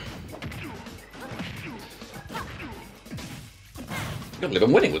 I can't believe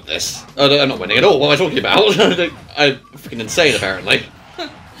I'm winning with this. Oh, no, I'm not winning at all. What am I talking about? I'm freaking insane, apparently.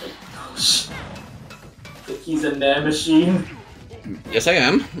 He's a nair machine. Yes, I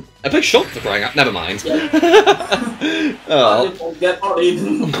am. I play shot for crying out. Never mind. Yeah. Oh. Get bodied.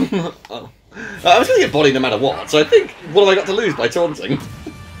 Oh. I was going to get bodied no matter what, so I think, what have I got to lose by taunting?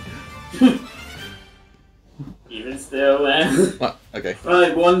 Even still, then. Well, okay.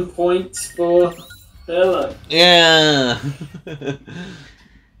 Right, 1 point for Philip. Yeah.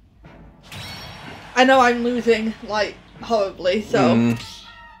 I know I'm losing, like, horribly, so...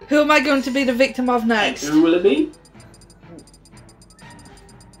 Who am I going to be the victim of next? And who will it be?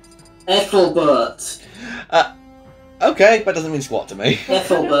 Ethelbert. Okay, that doesn't mean squat to me.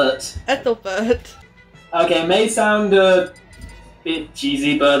 Ethelbert. Ethelbert. Okay, may sound a bit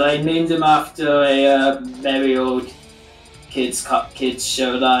cheesy, but I named him after a very old kids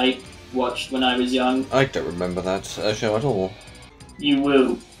show that I watched when I was young. I don't remember that show at all. You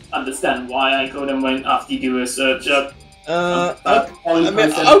will understand why I called him when after you do a search up. I'm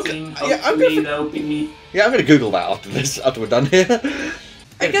gonna Google that after this, after we're done here.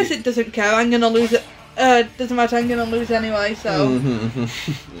 I guess it doesn't care. I'm gonna lose it. Doesn't matter. I'm gonna lose anyway. So.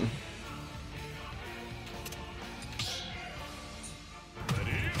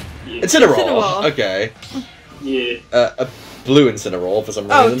 Incineroar. Okay. Yeah. A blue Incineroar for some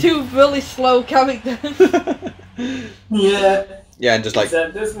reason. Oh, two really slow characters. Yeah. Yeah, and just like.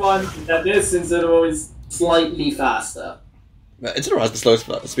 Except this Incineroar is slightly faster. Incineroar has the slowest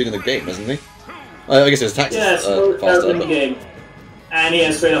speed in the game, doesn't he? I guess his attack is faster. In the game. And he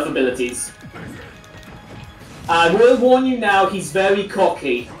has straight up abilities. I will warn you now, he's very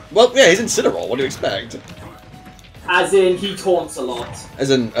cocky. Well, yeah, he's Incineroar, what do you expect? As in, he taunts a lot. As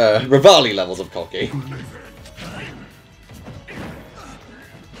in, Rivali levels of cocky.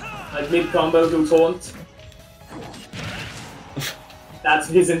 Like mid-combo, he'll taunt. That's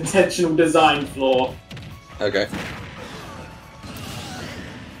his intentional design flaw. Okay.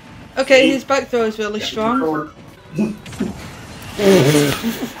 Okay, his back throw is really strong.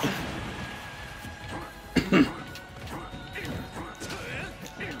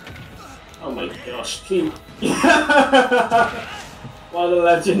 Oh my gosh, Pete. What a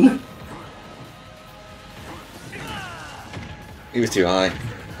legend. He was too high.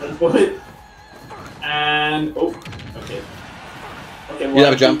 And oh, okay. Okay, well, You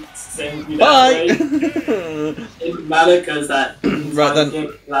have a jump. Bye! It didn't matter because that Right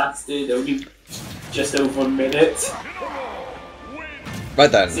then. lasted only just over a minute. Right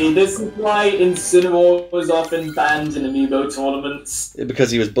then. See, this is why Incineroar was often banned in Amiibo tournaments.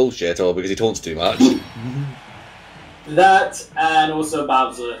 Because he was bullshit or because he taunts too much? That and also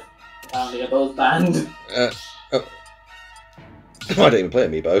Bowser. Apparently are both banned. Oh. I don't even play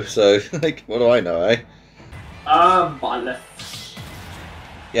Amiibo, so, like, what do I know, eh? Vale.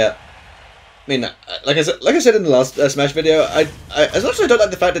 Yeah. I mean, like I said in the last Smash video, I as much as I don't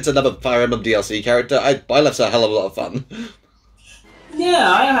like the fact it's another Fire Emblem DLC character, Byleth's a hell of a lot of fun.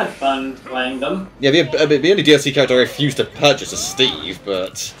 Yeah, I had fun playing them. Yeah, the only DLC character I refused to purchase is Steve,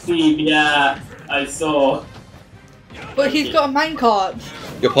 but... Steve, yeah, I saw. But he's got a minecart.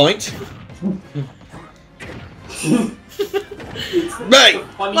 Your point? Right!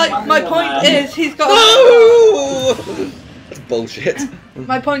 Like, my point is, he's got No! That's bullshit.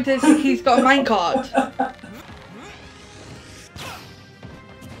 My point is, he's got a minecart.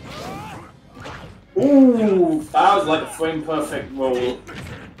 Ooh, that was like a frame perfect roll.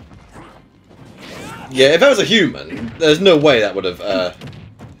 Yeah, if I was a human, there's no way that would have,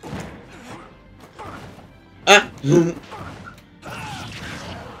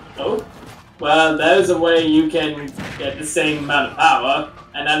 Oh, well, there's a way you can get the same amount of power,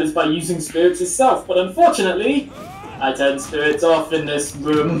 and that is by using spirits itself. But unfortunately, I turned spirits off in this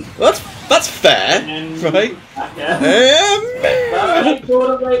room. That's fair, right? Yeah. They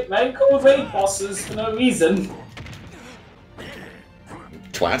called raid bosses for no reason.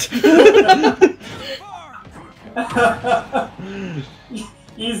 Twat.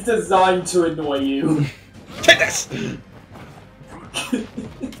 He's designed to annoy you. Take this!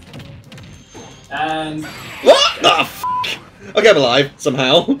 And... What the f***? Okay, I'm alive,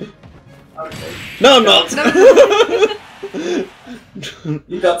 somehow. Okay. No, I'm not!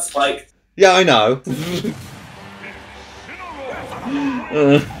 You got spiked. Yeah, I know.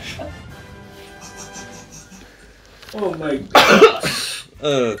 Oh my gosh.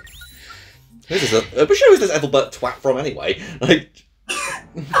 Who's this? But who's this Ethelbert twat from anyway? Like...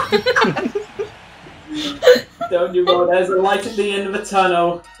 Don't you go? There's a light at the end of the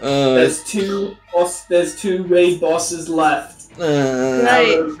tunnel. There's two raid bosses left.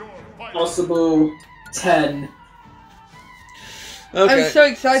 Right. Possible 10. Okay. I'm so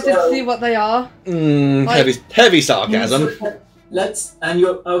excited to see what they are. Heavy sarcasm. Let's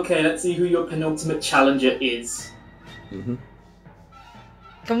see who your penultimate challenger is.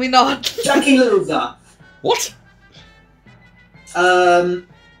 Can we not? Jackie Loser. What?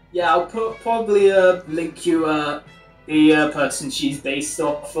 Yeah, I'll probably link you the person she's based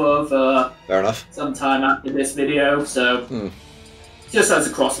off of Fair enough. sometime after this video, so just as a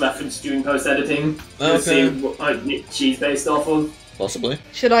cross-reference during post-editing to see what she's based off of. Possibly.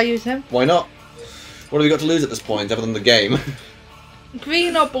 Should I use him? Why not? What have we got to lose at this point, other than the game?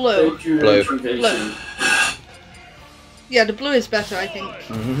 Green or blue? Blue. Blue. Yeah, the blue is better, I think.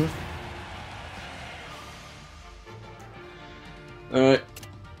 Alright.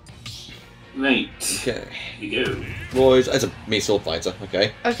 Right. Okay. Here you go. Roy's as a me sword fighter,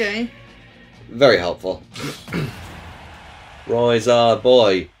 okay. Okay. Very helpful. Roy's our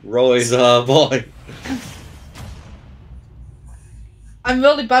boy. Roy's our boy. I'm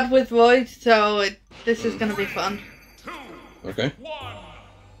really bad with Roy, so this is gonna be fun. Okay.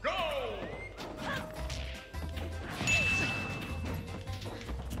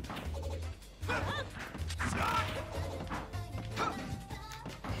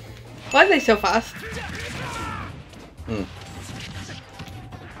 Why are they so fast?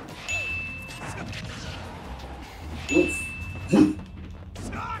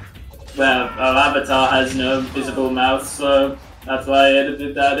 Well, our avatar has no visible mouth, so that's why I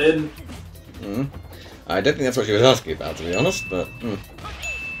edited that in. I don't think that's what she was asking about, to be honest, but...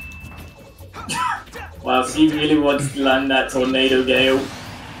 Well, she really wants to land that tornado gale.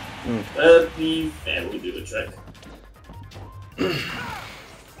 But the fair will do the trick.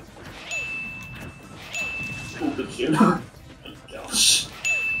 Oh, good shoot. Oh my gosh.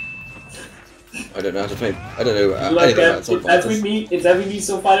 I don't know how to play... I don't know Like anything about sword fighters. it's every me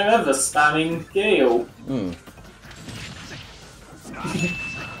sword fighter ever spamming gale.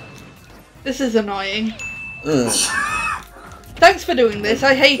 This is annoying. Thanks for doing this,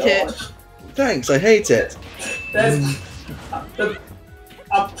 I hate it. Thanks, I hate it. There's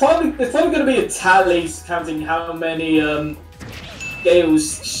probably going to be a tally counting how many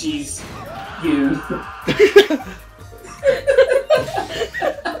gales she's used.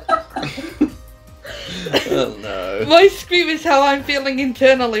 Oh no. My scream is how I'm feeling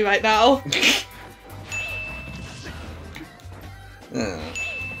internally right now.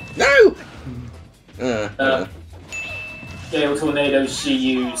 No! Gale tornadoes she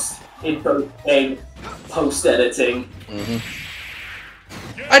used in both game post-editing.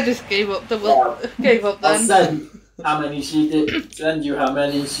 I just gave up. Gave up I'll then. send how many she did. Send you how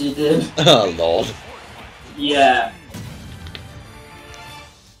many she did. Oh lord. Yeah.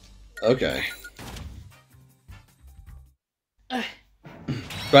 Okay.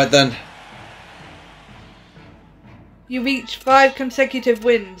 Right then. You reached 5 consecutive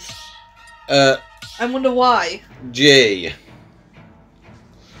wins. I wonder why. G.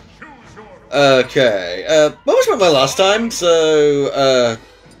 Okay. What was my last time? So,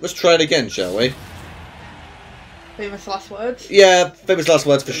 let's try it again, shall we? Famous last words. Yeah, famous last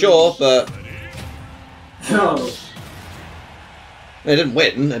words for sure, but... Oh. I didn't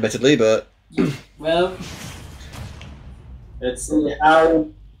win, admittedly, but... Well, let's see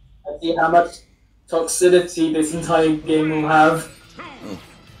how much toxicity this entire game will have.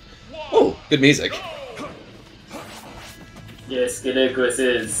 Oh, good music. Yes, Kiddiquus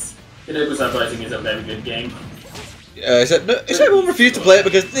Uprising is a very good game. Except everyone refused to play it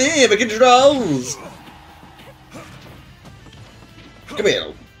because, my controls! Come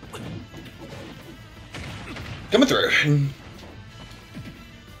here. Coming through.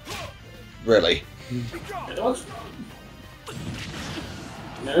 Really?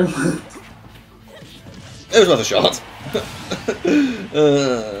 No. It was worth a shot.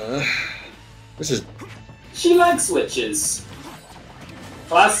 This is... She likes switches.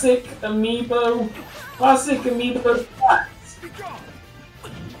 Classic amiibo facts.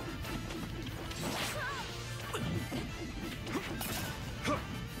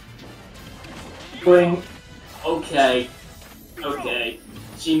 Going, okay.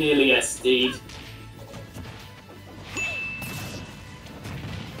 She nearly SD'd.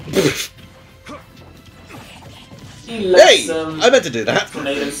 Hey! I meant to do that.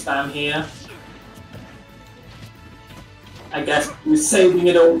 Tornado spam here. I guess we're saving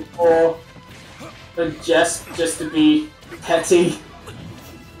it all for just to be petty.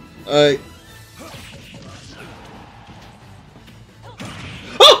 Oh!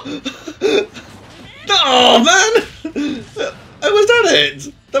 Oh man! I almost done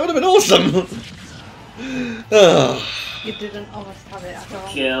it! That would have been awesome! Oh. You didn't almost have it at all.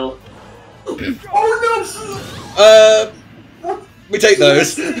 Kill. Oh no! We take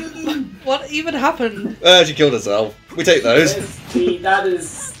those. What even happened? She killed herself. We take those. That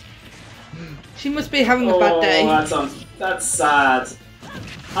is. She must be having a bad day. That's sad.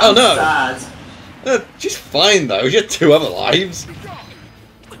 Oh no! Sad. She's fine though. She had 2 other lives.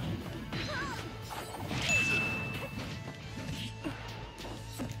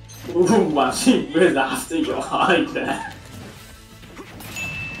 Ooh, wow, she was after your hide there.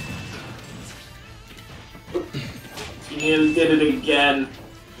 She nearly did it again.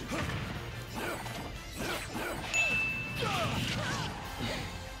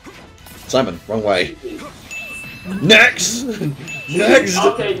 Simon, wrong way. Next! Next!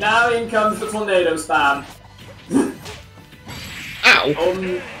 Okay, now in comes the tornado spam. Ow!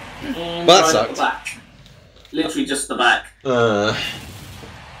 And that right sucked. at the back. Literally just the back.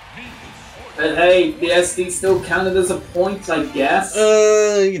 But hey, the SD still counted as a point, I guess.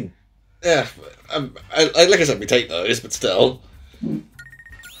 Yeah. Like I said, we take those, but still.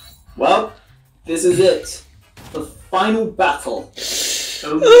 Well, this is it. The final battle.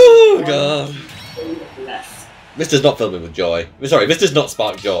 Oh god. Left. This does not fill me with joy. Sorry, this does not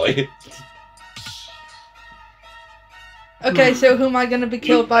spark joy. Okay, so who am I going to be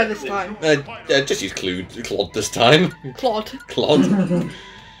killed by this time? Just use Claude this time. Claude. Claude.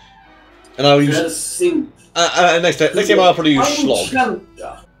 And I'll use. Next time I'll probably use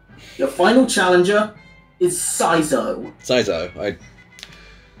Schlog. Your final challenger is Sizo. Sizo.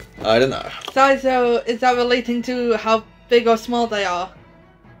 I don't know. Sizo, is that relating to how big or small they are?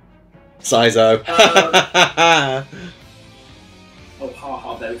 Sizo. Oh,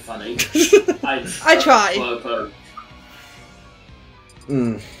 haha, very funny. I try.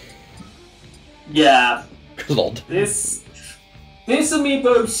 Yeah. Claude. This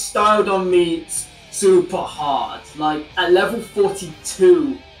amiibo styled on me super hard. Like, at level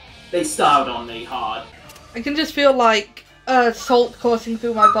 42, they styled on me hard. I can just feel like salt coursing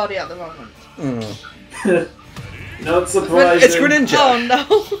through my body at the moment. Not surprising. It's Greninja. Oh no.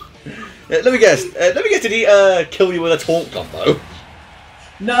 Let me guess. Did he kill you with a taunt combo?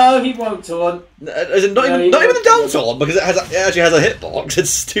 No, he won't taunt. Not even the down taunt, because it actually has a hitbox. It's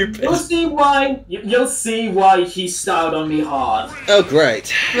stupid. You'll see why. You'll see why he styled on me hard. Oh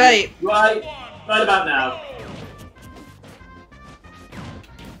great. Right. Right about now.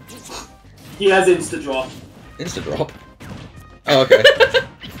 He has insta drop. Insta drop. Oh okay.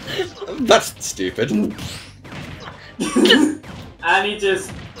 That's stupid. And he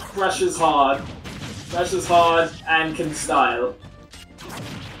just crushes hard. And can style.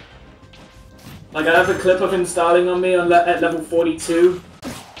 Like, I have a clip of him styling on me at level 42.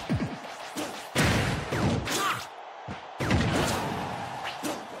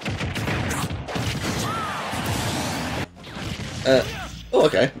 Oh,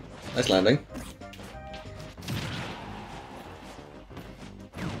 okay. Nice landing.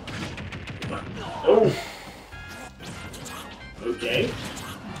 Oh. Okay.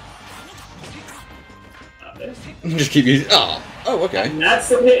 Just keep using. Oh, okay. And that's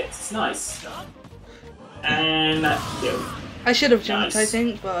the hit. It's nice. And that's kill. I should have jumped, Nice. I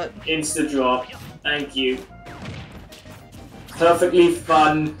think, but Insta drop. Thank you. Perfectly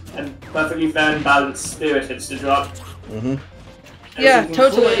fun and perfectly fair and balanced spirit insta drop. Mm-hmm. As Yeah, you can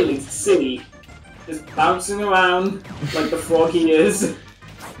totally. clearly see, just bouncing around like the frog he is.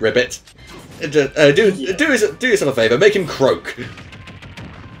 Ribbit. Do yourself a favour. Make him croak.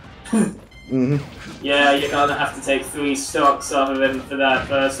 Mm-hmm. Yeah, you're gonna have to take 3 stocks off of him for that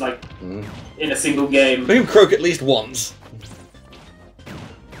first, like, in a single game. Make him croak at least once.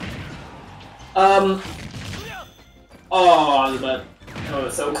 Oh, but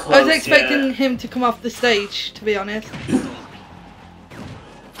so close. I was expecting him to come off the stage, to be honest.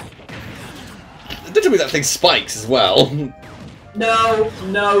 Don't tell me that thing spikes as well. No,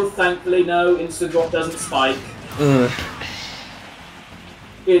 thankfully no. Insta drop doesn't spike.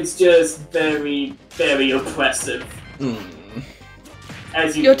 It's just very, very oppressive.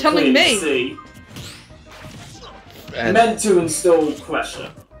 As You're can telling clearly me. see. And, Meant to install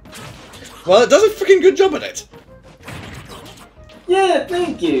pressure. well, it does a freaking good job at it. Yeah,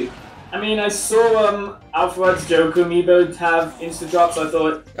 thank you. I mean, I saw Alpharad's Joker amiibo have insta drop, so I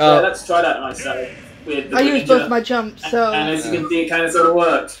thought, yeah, let's try that myself. With the I used Greninja. both my jumps, so... And as you can see, it kind of sort of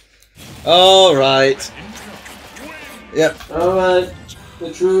worked. Alright. Yep. Alright,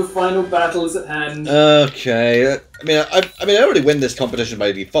 the true final battle is at hand. Okay. I already win this competition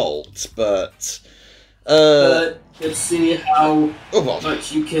by default, but... Let's see how oh, what?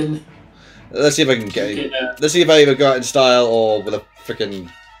 much you can Let's see if I can get it. Let's see if I either go out in style or with a freaking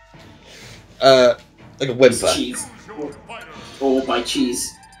like a whimper. Cheese. Or by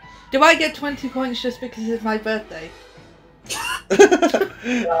cheese. Do I get 20 points just because it's my birthday?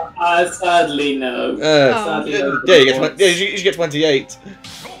 Sadly, no. Sadly, no. Yeah, you should get 28.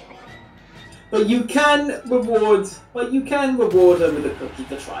 But you can reward her with a cookie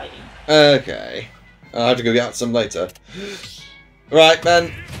for trying. Okay. I'll have to go get some later. Right,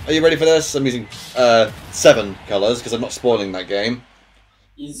 man. Are you ready for this? I'm using 7 colours because I'm not spoiling that game.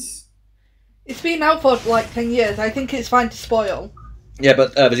 It's been out for like 10 years. I think it's fine to spoil. Yeah,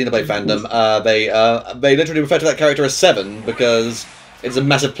 but the Xenoblade fandom, they literally refer to that character as 7 because it's a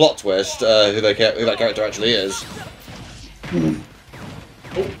massive plot twist who that character actually is.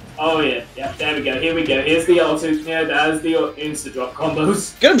 Oh yeah, there we go. Here we go. Here's the auto. Yeah, there's the insta drop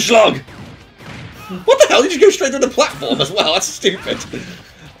combos. Get him, Schlog! What the hell? Did you go straight through the platform as well? That's stupid.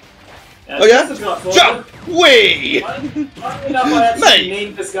 Oh yeah? Jump! Wee! Mate!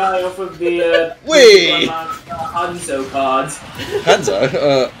 Named this guy off of the Wee! Hanzo card. Hanzo?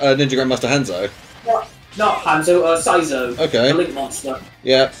 Ninja Grandmaster Hanzo? Not Hanzo, Saizo. Okay. The Link Monster.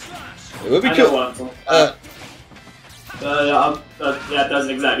 Yeah. It would be I cool. know what I'm talking yeah, it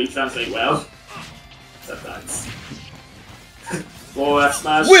doesn't exactly translate well. Sometimes. Or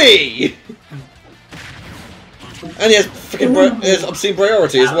smash. Wee! And he has freaking obscene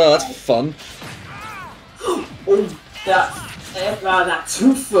priority as well. That's fun. Oh, that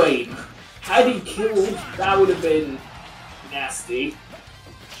 2-frame. Had he killed, that would have been nasty.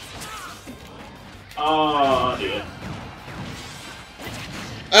 Oh dear.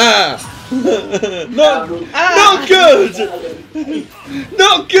 Not good!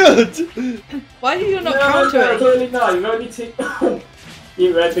 Not good! Why are you not countering? No, clearly not. You've only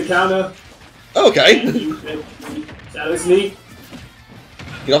you read the counter. Okay. That was me.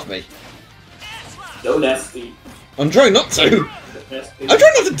 Get off me. No nasty. I'm trying not to. I'm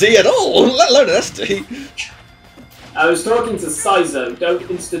trying not to D at all, let alone an SD. I was talking to Saizo. Don't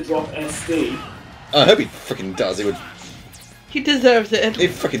insta drop SD. I hope he freaking does. He deserves it. He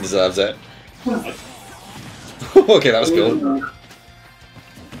freaking deserves it. Okay, that was cool.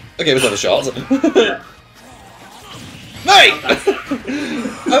 Okay, it was another shot. Mate!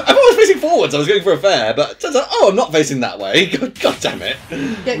 I was facing forwards, I was going for a fair, but it turns out, I'm not facing that way. God damn it.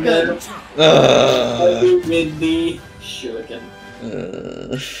 Get good. With the shuriken.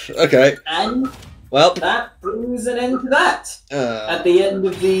 Okay. And well, that brings an end to that. At the end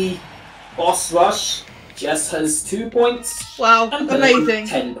of the boss rush, Jess has 2 points. Wow, and amazing.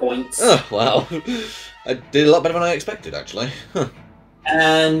 10 points. Oh, wow. I did a lot better than I expected, actually. Huh.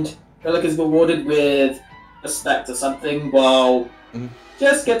 And Relic is rewarded with respect or something, while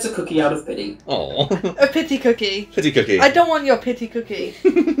Jess gets a cookie out of pity. Oh. A pity cookie. Pity cookie. I don't want your pity cookie.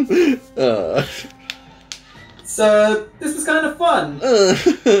 So, this was kind of fun.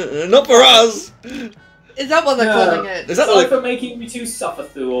 Not for us! Is that what they're calling it? Is that Sorry for making me to suffer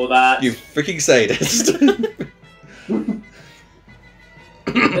through all that. You freaking sadist.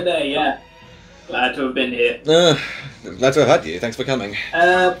 Today, yeah. Glad to have been here. Glad to have had you. Thanks for coming.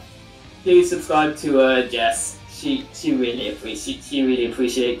 Please subscribe to Jess. She really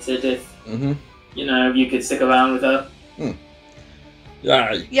appreciates it if you know you could stick around with her.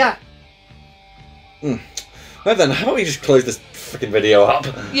 Yeah. Yeah. Well then, how about we just close this freaking video up?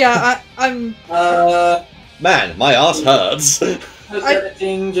 Yeah, I'm. Man, my ass hurts.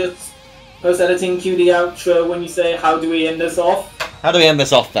 Post-editing, cue the outro when you say, how do we end this off? How do we end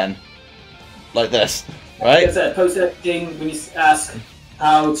this off then? Like this, right? Like I said, post-editing, when you ask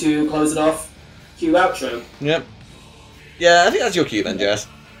how to close it off, cue outro. Yep. Yeah, I think that's your cue then, Jess.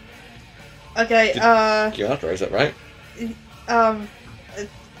 Okay, Cue outro, is that right? um...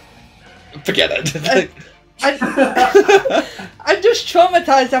 Forget it. I'm just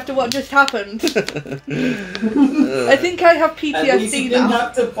traumatized after what just happened. I think I have PTSD At least you didn't now.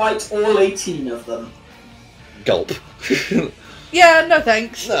 have to fight all 18 of them. Gulp. Yeah, no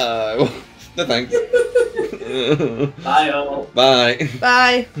thanks. No. No thanks. Bye all. Bye.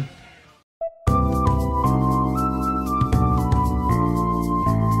 Bye.